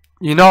that,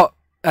 you're not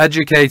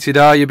educated,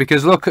 are you?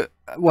 Because look at,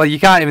 well, you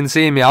can't even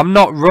see me. I'm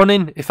not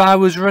running. If I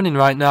was running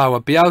right now,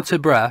 I'd be out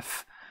of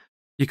breath.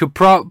 You could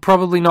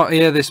probably not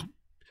hear this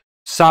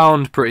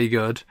sound pretty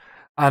good.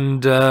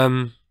 And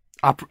I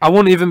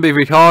wouldn't even be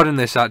recording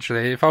this,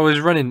 actually, if I was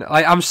running.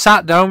 Like, I'm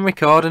sat down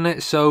recording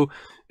it, so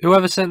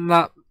whoever sent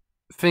that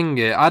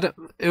thingy,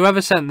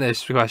 whoever sent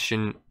this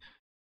question,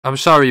 I'm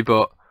sorry,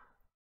 but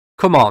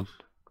come on.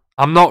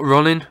 I'm not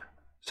running,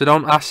 so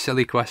don't ask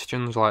silly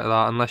questions like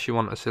that unless you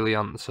want a silly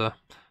answer.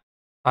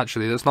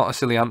 Actually, that's not a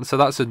silly answer,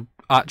 that's an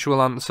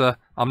actual answer.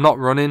 I'm not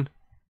running.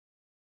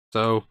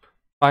 So,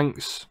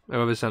 thanks,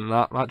 whoever sent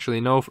that.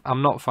 Actually, no,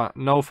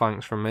 no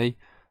thanks from me,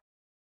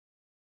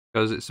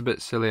 because it's a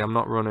bit silly. I'm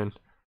not running.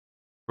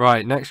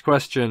 Right, next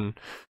question.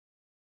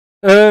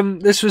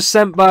 This was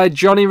sent by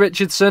Johnny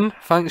Richardson.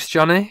 Thanks,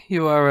 Johnny.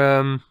 You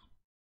are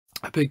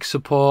a big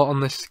support on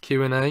this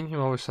Q&A.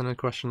 You always send a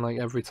question like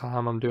every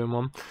time I'm doing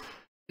one.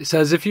 It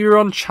says, if you were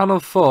on Channel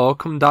 4,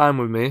 come dine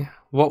with me,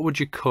 what would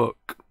you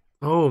cook?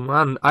 Oh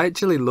man, I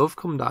actually love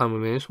Come Dine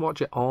With Me. I just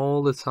watch it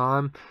all the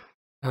time.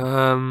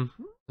 I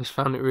just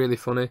found it really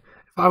funny.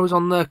 If I was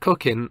on there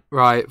cooking,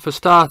 right, for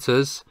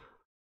starters,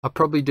 I'd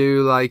probably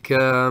do like,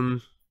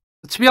 to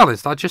be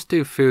honest, I'd just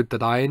do food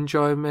that I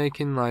enjoy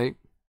making, like,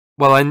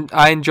 well,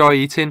 I enjoy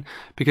eating,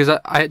 because I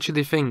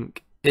actually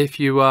think if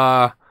you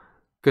are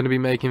going to be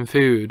making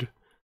food,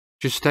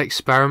 just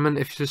experiment.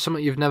 If there's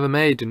something you've never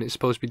made and it's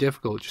supposed to be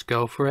difficult, just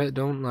go for it.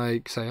 Don't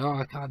like say, oh,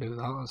 I can't do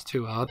that, that's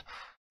too hard.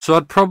 So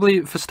I'd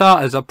probably, for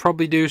starters, I'd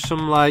probably do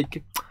some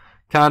like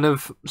kind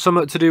of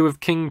something to do with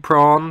king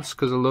prawns,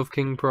 because I love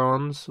king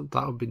prawns.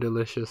 That would be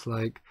delicious,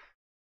 like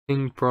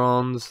king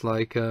prawns,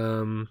 like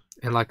in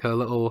like a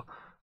little,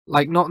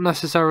 like not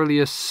necessarily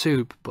a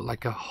soup, but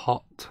like a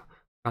hot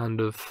kind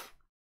of,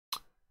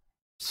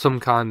 some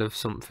kind of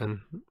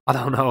something. I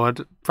don't know.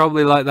 I'd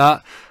probably like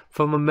that.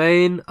 For my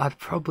main, I'd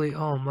probably,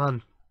 oh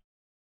man,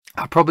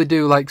 I'd probably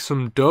do like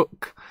some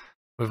duck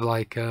with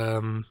like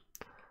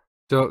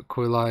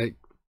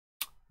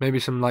maybe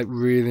some like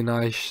really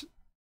nice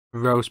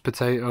roast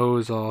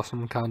potatoes, or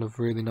some kind of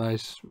really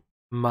nice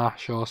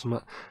mash or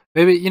something.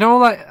 Maybe, you know,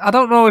 like, I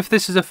don't know if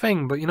this is a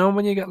thing, but you know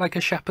when you get like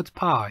a shepherd's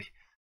pie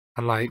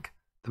and like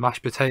the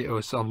mashed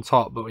potatoes on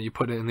top, but when you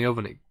put it in the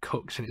oven it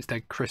cooks and it's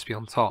dead crispy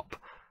on top.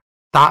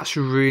 That's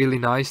really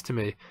nice to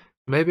me.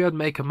 Maybe I'd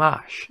make a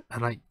mash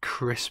and like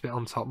crisp it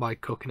on top by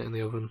cooking it in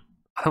the oven.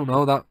 I don't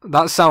know,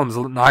 that sounds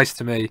nice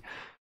to me.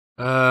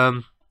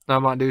 I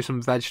might do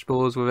some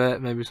vegetables with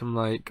it, maybe some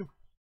like,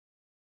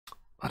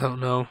 I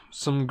don't know,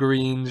 some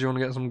greens. You want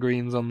to get some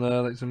greens on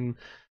there, like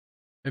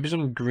maybe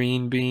some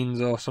green beans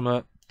or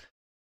something.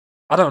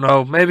 I don't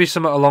know, maybe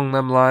something along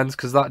them lines,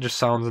 because that just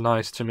sounds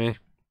nice to me.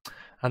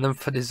 And then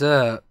for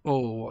dessert,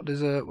 what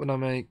dessert would I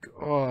make?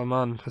 Oh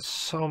man, there's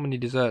so many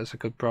desserts I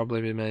could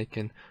probably be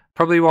making.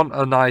 Probably want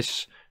a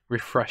nice,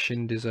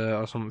 refreshing dessert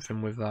or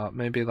something with that.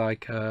 Maybe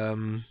like, I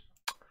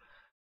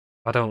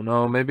don't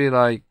know, maybe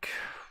like,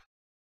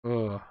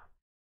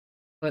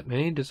 let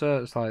me,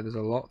 desserts, like, there's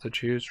a lot to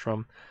choose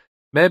from.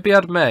 Maybe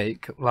I'd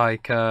make,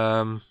 like,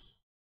 actually,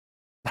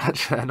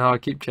 no, I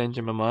keep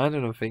changing my mind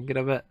and I'm thinking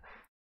of it.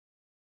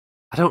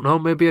 I don't know,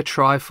 maybe a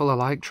trifle. I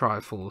like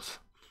trifles.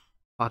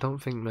 I don't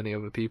think many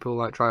other people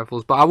like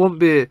trifles, but I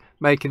wouldn't be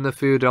making the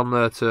food on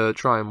there to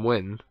try and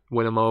win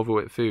them over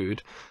with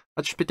food.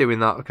 I'd just be doing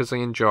that because I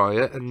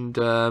enjoy it and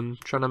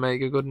trying to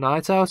make a good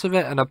night out of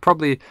it. And I'd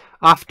probably,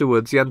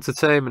 afterwards, the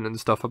entertainment and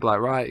stuff, I'd be like,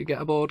 right, you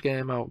get a board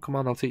game out. Come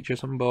on, I'll teach you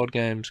some board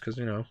games because,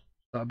 you know,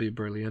 that'd be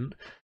brilliant.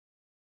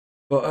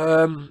 But,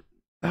 oh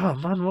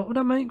man, what would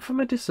I make for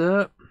my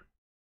dessert?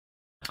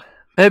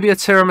 Maybe a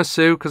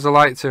tiramisu because I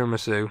like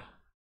tiramisu.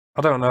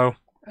 I don't know.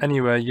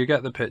 Anyway, you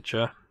get the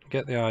picture.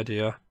 Get the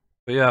idea.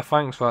 But yeah,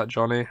 thanks for that,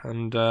 Johnny,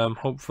 and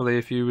hopefully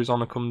if you was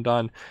on a come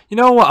down, you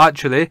know what,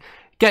 actually,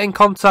 get in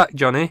contact,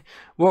 Johnny.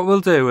 What we'll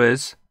do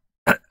is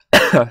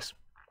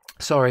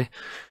sorry,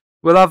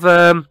 we'll have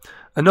a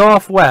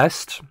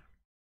northwest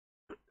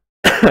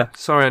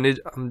sorry,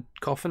 I'm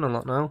coughing a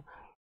lot now.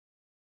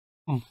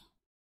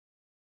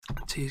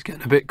 Tea's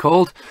getting a bit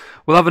cold.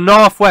 We'll have a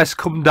northwest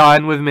come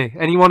dine with me.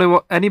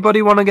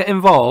 Anybody want to get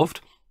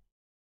involved,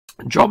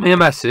 drop me a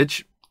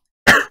message.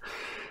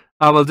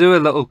 I will do a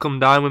little come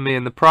down with me,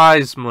 and the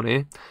prize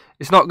money,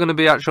 it's not going to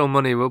be actual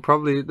money.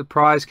 The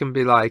prize can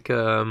be like,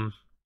 I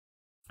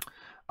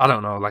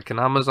don't know, like an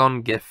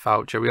Amazon gift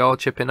voucher. We all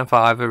chip in a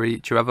 £5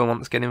 each, whoever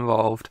wants to get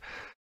involved.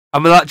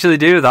 And we'll actually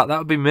do that. That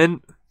would be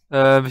mint.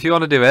 If you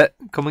want to do it,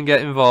 come and get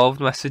involved,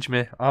 message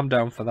me. I'm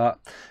down for that.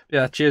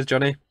 Yeah, cheers,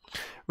 Johnny.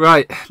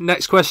 Right,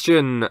 next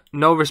question.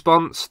 No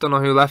response. Don't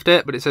know who left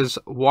it, but it says,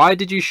 why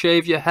did you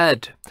shave your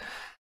head?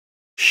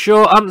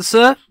 Short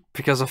answer,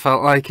 because I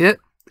felt like it.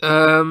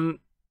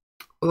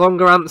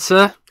 Longer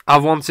answer,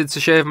 I've wanted to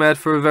shave my head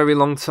for a very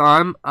long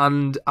time,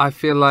 and I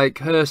feel like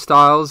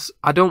hairstyles,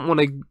 I don't want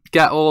to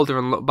get older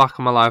and look back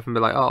on my life and be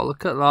like, oh,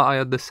 look at that, I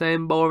had the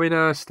same boring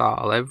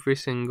hairstyle every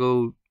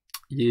single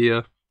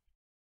year.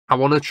 I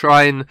want to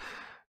try and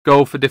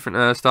go for different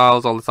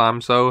hairstyles all the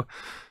time. So,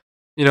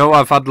 you know,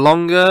 I've had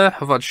longer,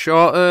 I've had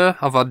shorter,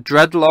 I've had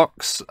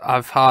dreadlocks,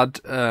 I've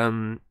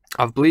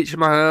bleached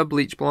my hair,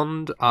 bleach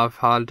blonde, I've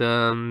had,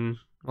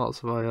 what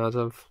else have I had?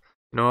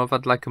 I've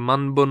had like a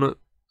man bun at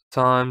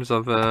times.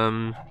 I've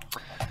had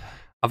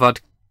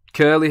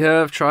curly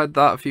hair. I've tried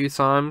that a few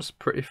times.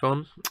 Pretty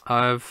fun.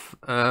 I've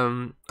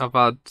had,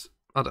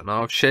 I don't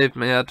know, I've shaved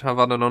my head. I've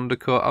had an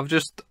undercut.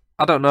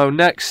 I don't know.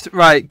 Next,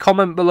 right?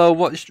 Comment below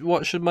what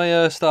should my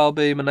hairstyle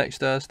be? My next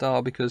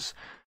hairstyle, because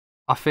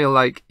I feel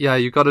like, yeah,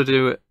 you got to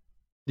do it.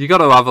 You got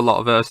to have a lot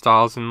of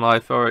hairstyles in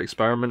life or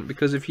experiment,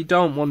 because if you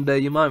don't, one day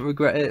you might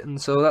regret it. And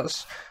so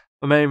that's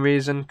the main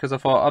reason. Because I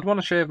thought I'd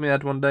want to shave my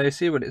head one day,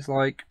 see what it's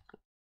like.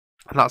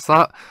 And that's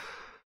that.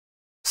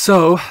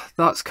 So,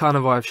 that's kind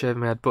of why I've shaved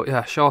my head. But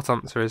yeah, short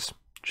answer is,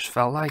 just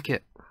felt like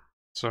it.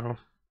 So,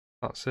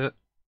 that's it.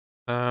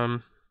 Yeah,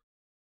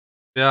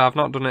 I've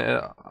not done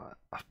it.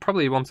 I've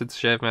probably wanted to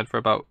shave my head for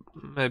about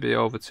maybe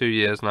over 2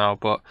 years now.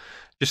 But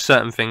just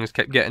certain things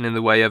kept getting in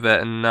the way of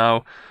it. And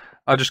now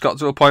I just got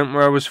to a point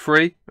where I was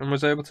free and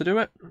was able to do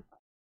it.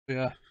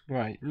 Yeah,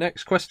 right.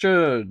 Next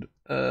question.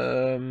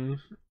 It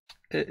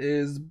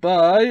is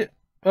by...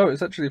 Oh,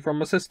 it's actually from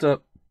my sister,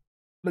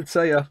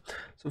 Matea.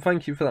 So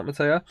thank you for that,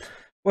 Matea.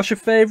 What's your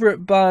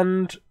favourite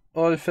band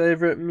or your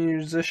favourite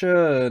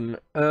musician?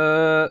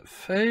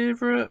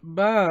 Favourite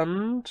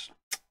band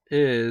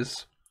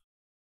is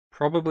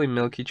probably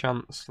Milky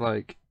Chance.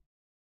 Like,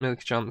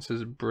 Milky Chance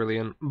is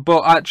brilliant.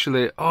 But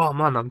actually, oh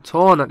man, I'm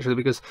torn actually,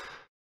 because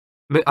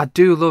I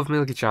do love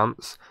Milky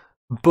Chance,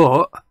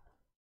 but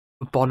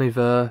Bon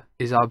Iver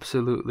is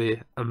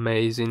absolutely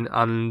amazing,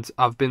 and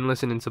I've been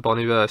listening to Bon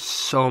Iver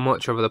so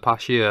much over the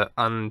past year,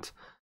 and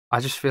I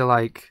just feel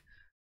like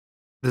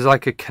there's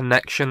like a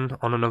connection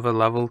on another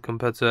level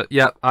compared to...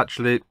 Yeah,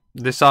 actually,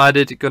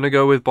 decided gonna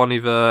go with Bon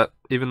Iver,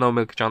 even though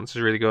Milky Chance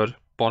is really good.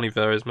 Bon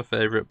Iver is my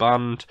favourite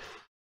band.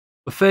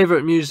 My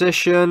favourite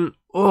musician,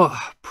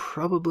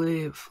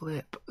 probably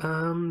Flip.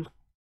 Man,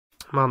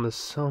 there's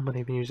so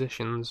many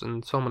musicians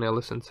and so many I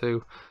listen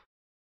to.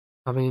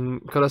 I mean,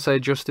 gotta say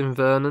Justin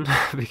Vernon,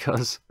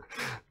 because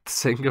the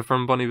singer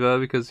from Bon Iver,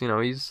 because, you know,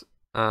 he's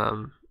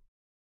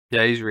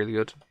he's really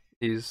good.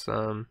 He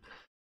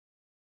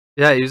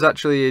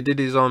did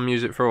his own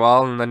music for a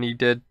while, and then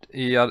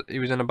he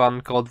was in a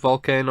band called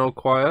Volcano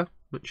Choir,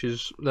 which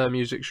is, their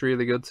music's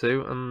really good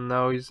too, and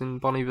now he's in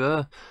Bon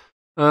Iver.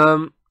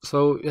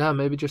 So yeah,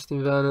 maybe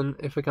Justin Vernon.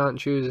 If I can't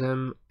choose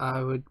him,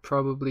 I would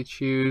probably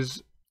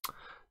choose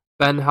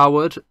Ben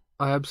Howard.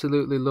 I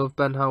absolutely love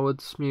Ben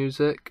Howard's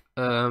music.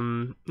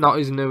 Not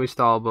his newest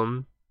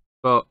album,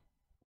 but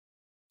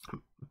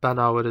Ben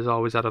Howard has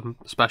always had a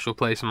special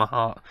place in my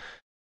heart.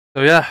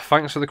 So yeah,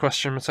 thanks for the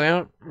question,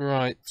 Mateo.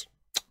 Right,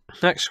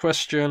 next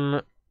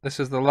question. This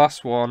is the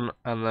last one,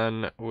 and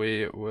then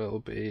we will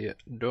be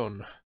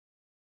done.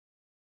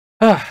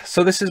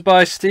 So this is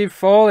by Steve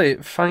Foley.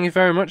 Thank you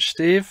very much,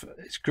 Steve.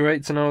 It's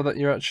great to know that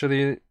you're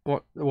actually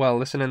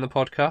listening to the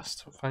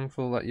podcast.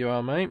 Thankful that you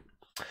are, mate.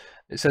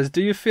 It says,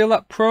 do you feel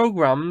that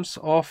programs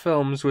or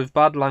films with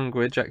bad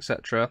language,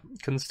 etc.,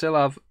 can still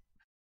have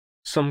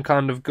some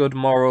kind of good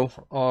moral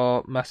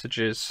or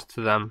messages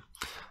to them?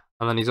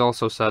 And then he's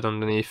also said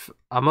underneath,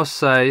 I must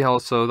say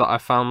also that I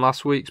found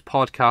last week's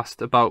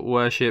podcast about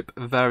worship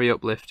very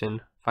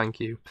uplifting. Thank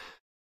you.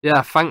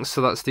 Yeah, thanks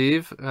for that,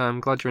 Steve. I'm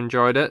glad you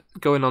enjoyed it.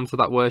 Going on to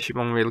that worship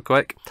one real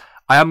quick.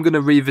 I am going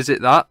to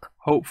revisit that.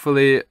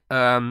 Hopefully,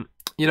 I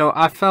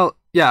felt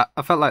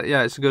like,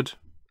 it's a good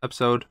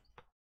episode.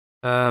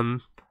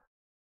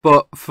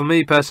 But for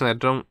me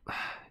personally,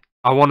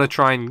 I want to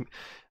try and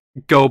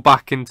go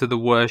back into the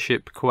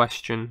worship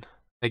question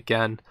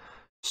again.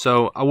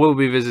 So I will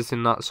be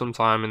visiting that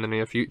sometime in the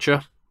near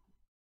future.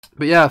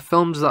 But yeah,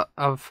 films that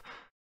have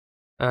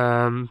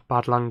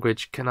bad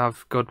language can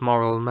have good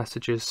moral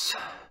messages.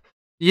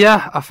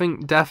 Yeah, I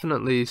think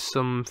definitely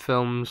some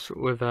films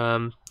with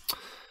bad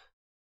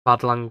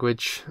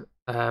language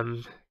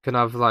can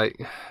have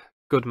like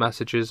good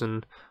messages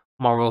and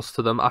morals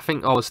to them. I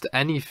think almost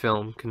any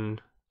film can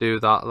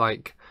do that.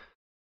 Like,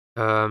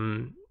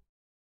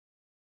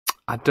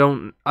 I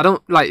don't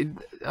like.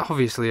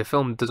 Obviously, a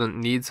film doesn't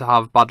need to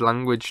have bad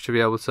language to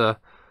be able to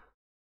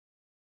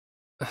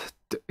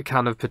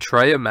kind of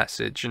portray a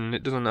message, and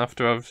it doesn't have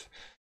to have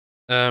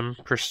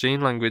pristine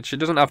language. It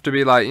doesn't have to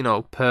be like,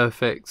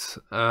 perfect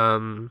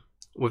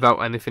without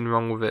anything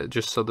wrong with it,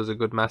 just so there's a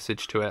good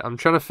message to it. I'm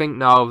trying to think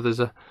now if there's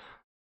a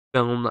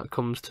film that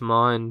comes to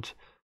mind,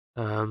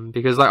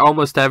 because like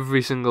almost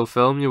every single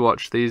film you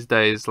watch these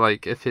days,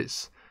 like if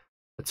it's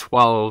a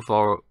 12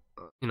 or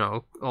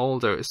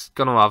older, it's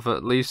gonna have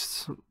at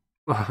least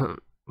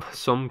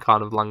some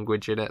kind of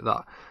language in it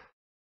that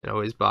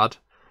is bad.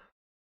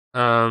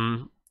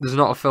 There's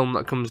not a film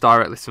that comes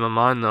directly to my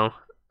mind though.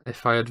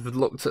 If I had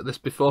looked at this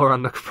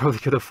beforehand, I probably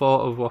could have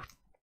thought of one.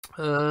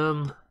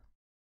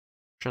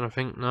 Trying to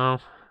think now.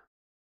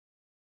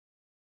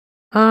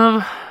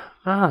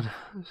 Man,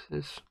 this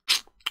is.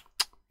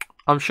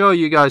 I'm sure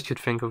you guys could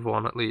think of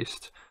one at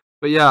least.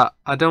 But yeah,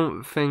 I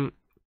think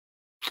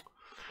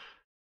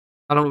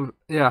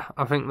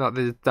that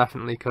they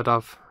definitely could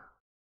have.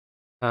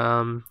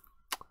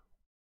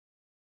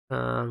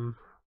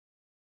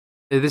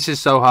 This is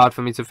so hard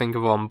for me to think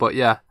of one, but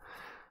yeah.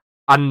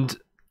 And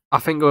I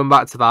think going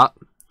back to that,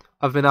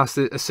 I've been asked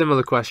a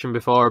similar question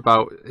before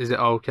about, is it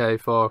okay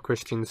for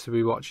Christians to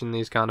be watching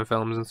these kind of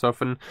films and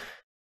stuff, and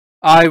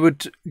I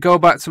would go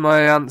back to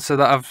my answer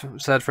that I've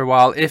said for a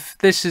while. If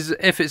it's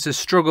a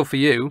struggle for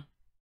you,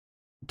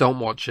 don't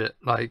watch it.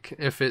 Like,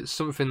 if it's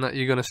something that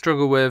you're going to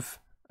struggle with,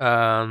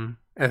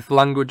 if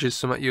language is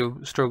something you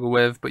struggle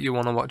with but you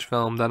want to watch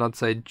film, then I'd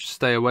say just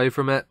stay away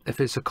from it.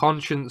 If it's a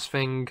conscience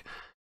thing,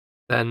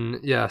 then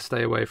yeah,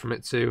 stay away from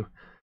it too.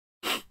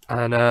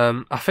 And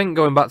I think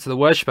going back to the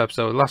worship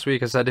episode last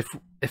week, I said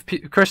if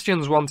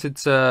Christians wanted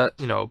to,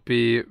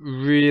 be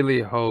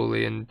really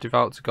holy and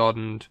devout to God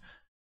and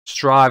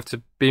strive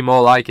to be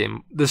more like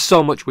Him, there's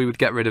so much we would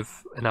get rid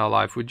of in our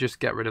life. We'd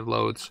just get rid of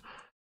loads.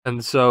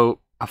 And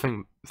so I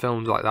think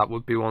films like that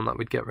would be one that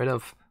we'd get rid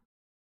of.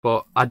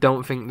 But I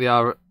don't think they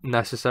are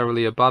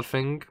necessarily a bad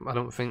thing. I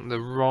don't think they're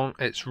wrong.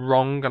 It's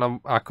wrong, and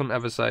I couldn't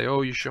ever say,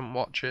 oh, you shouldn't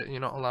watch it, you're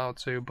not allowed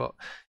to. But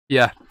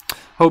yeah,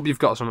 hope you've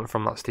got something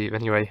from that, Steve,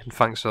 anyway, and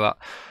thanks for that.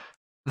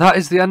 That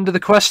is the end of the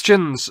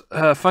questions.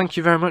 Thank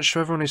you very much to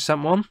everyone who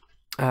sent one.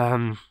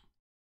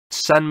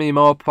 Send me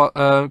more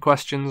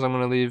questions. I'm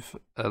going to leave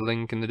a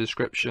link in the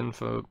description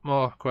for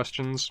more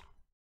questions.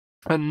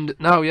 And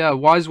now, yeah,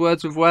 wise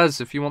words with Wes,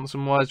 if you want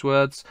some wise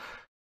words.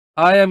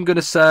 I am going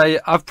to say,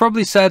 I've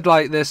probably said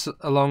like this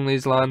along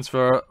these lines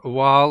for a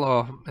while,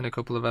 or in a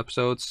couple of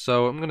episodes,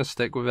 so I'm going to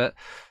stick with it.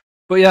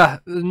 But yeah,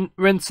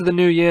 we're into the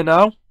new year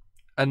now,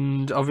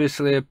 and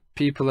obviously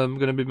people are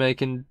going to be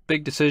making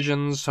big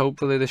decisions.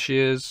 Hopefully this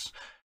year's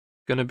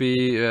going to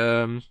be,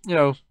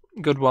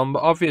 good one,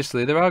 but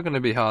obviously there are going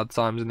to be hard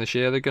times in this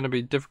year. There are going to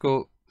be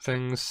difficult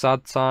things,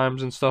 sad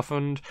times and stuff,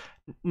 and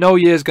no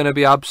year's going to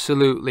be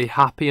absolutely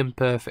happy and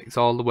perfect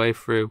all the way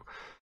through.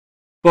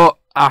 But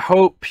I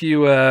hope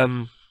you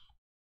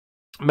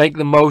make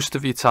the most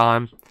of your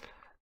time,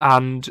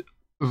 and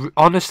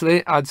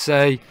honestly, I'd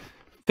say,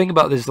 think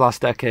about this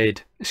last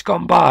decade. It's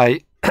gone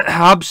by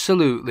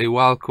absolutely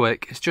well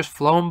quick. It's just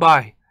flown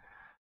by.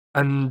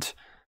 And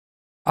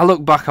I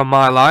look back on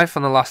my life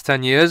on the last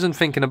 10 years and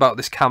thinking about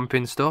this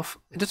camping stuff.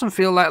 It doesn't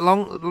feel like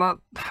long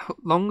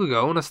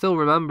ago, and I still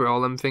remember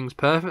all them things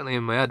perfectly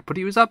in my head, but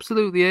it was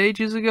absolutely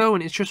ages ago,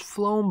 and it's just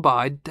flown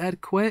by dead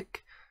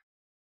quick.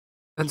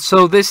 And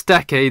so this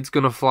decade's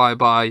gonna fly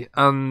by,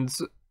 and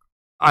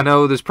I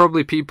know there's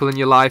probably people in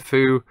your life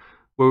who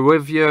were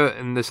with you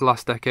in this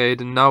last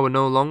decade and now are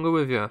no longer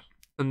with you.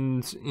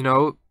 And, you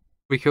know,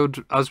 we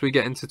could, as we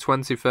get into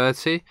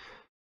 2030,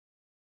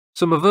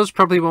 some of us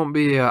probably won't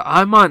be here.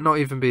 I might not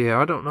even be here.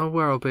 I don't know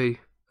where I'll be.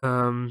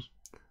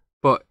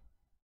 But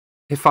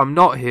if I'm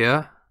not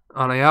here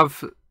and I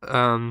have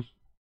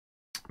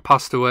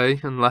passed away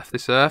and left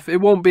this earth,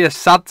 it won't be a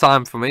sad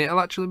time for me. I'll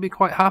actually be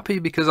quite happy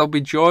because I'll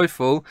be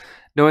joyful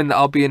knowing that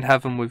I'll be in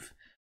heaven with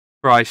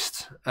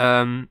Christ.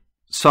 So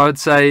I'd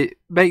say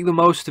make the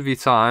most of your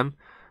time,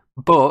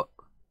 but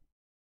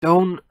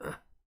don't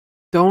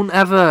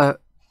ever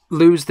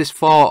lose this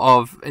thought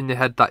of in your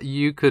head that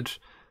you could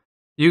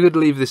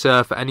leave this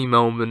earth at any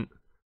moment.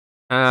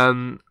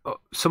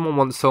 Someone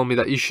once told me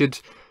that you should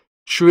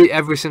treat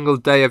every single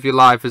day of your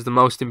life as the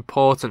most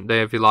important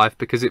day of your life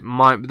because it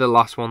might be the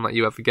last one that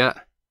you ever get.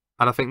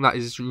 And I think that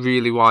is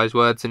really wise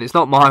words, and it's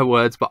not my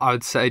words, but I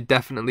would say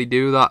definitely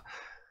do that.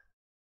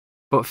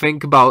 But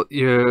think about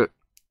your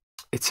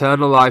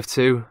eternal life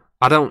too.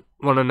 I don't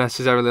want to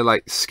necessarily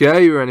like scare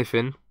you or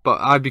anything,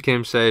 but I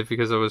became saved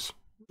because I was,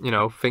 you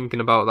know, thinking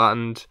about that.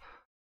 And if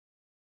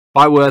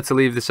I were to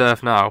leave this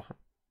earth now,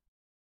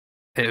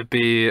 it would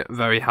be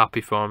very happy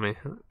for me.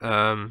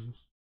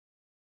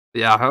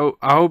 Yeah,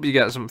 I hope you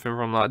get something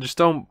from that. Just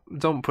don't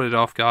put it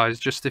off, guys.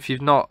 Just if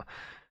you've not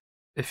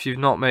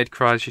made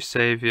Christ your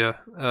savior,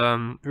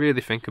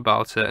 really think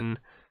about it and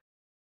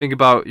think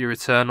about your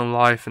eternal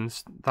life and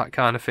that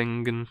kind of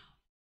thing. And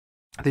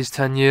these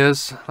 10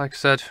 years, like I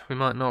said, we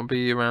might not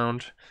be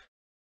around.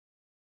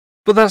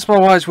 But that's my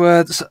wise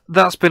words.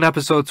 That's been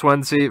episode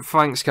 20.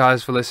 Thanks,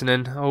 guys, for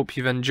listening. I hope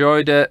you've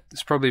enjoyed it.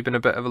 It's probably been a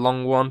bit of a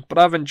long one, but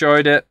I've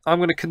enjoyed it. I'm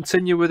going to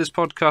continue with this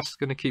podcast.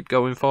 Going to keep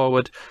going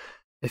forward.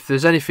 If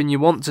there's anything you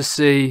want to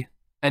see,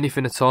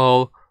 anything at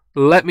all,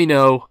 let me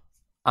know,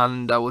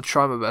 and I will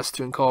try my best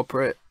to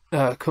incorporate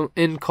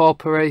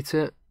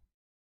it.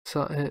 Is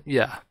that it?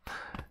 Yeah.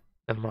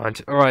 Never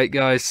mind. Alright,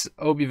 guys.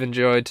 Hope you've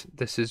enjoyed.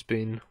 This has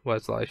been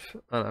WezLife,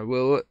 and I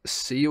will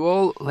see you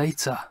all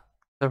later.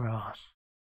 Ta-ra.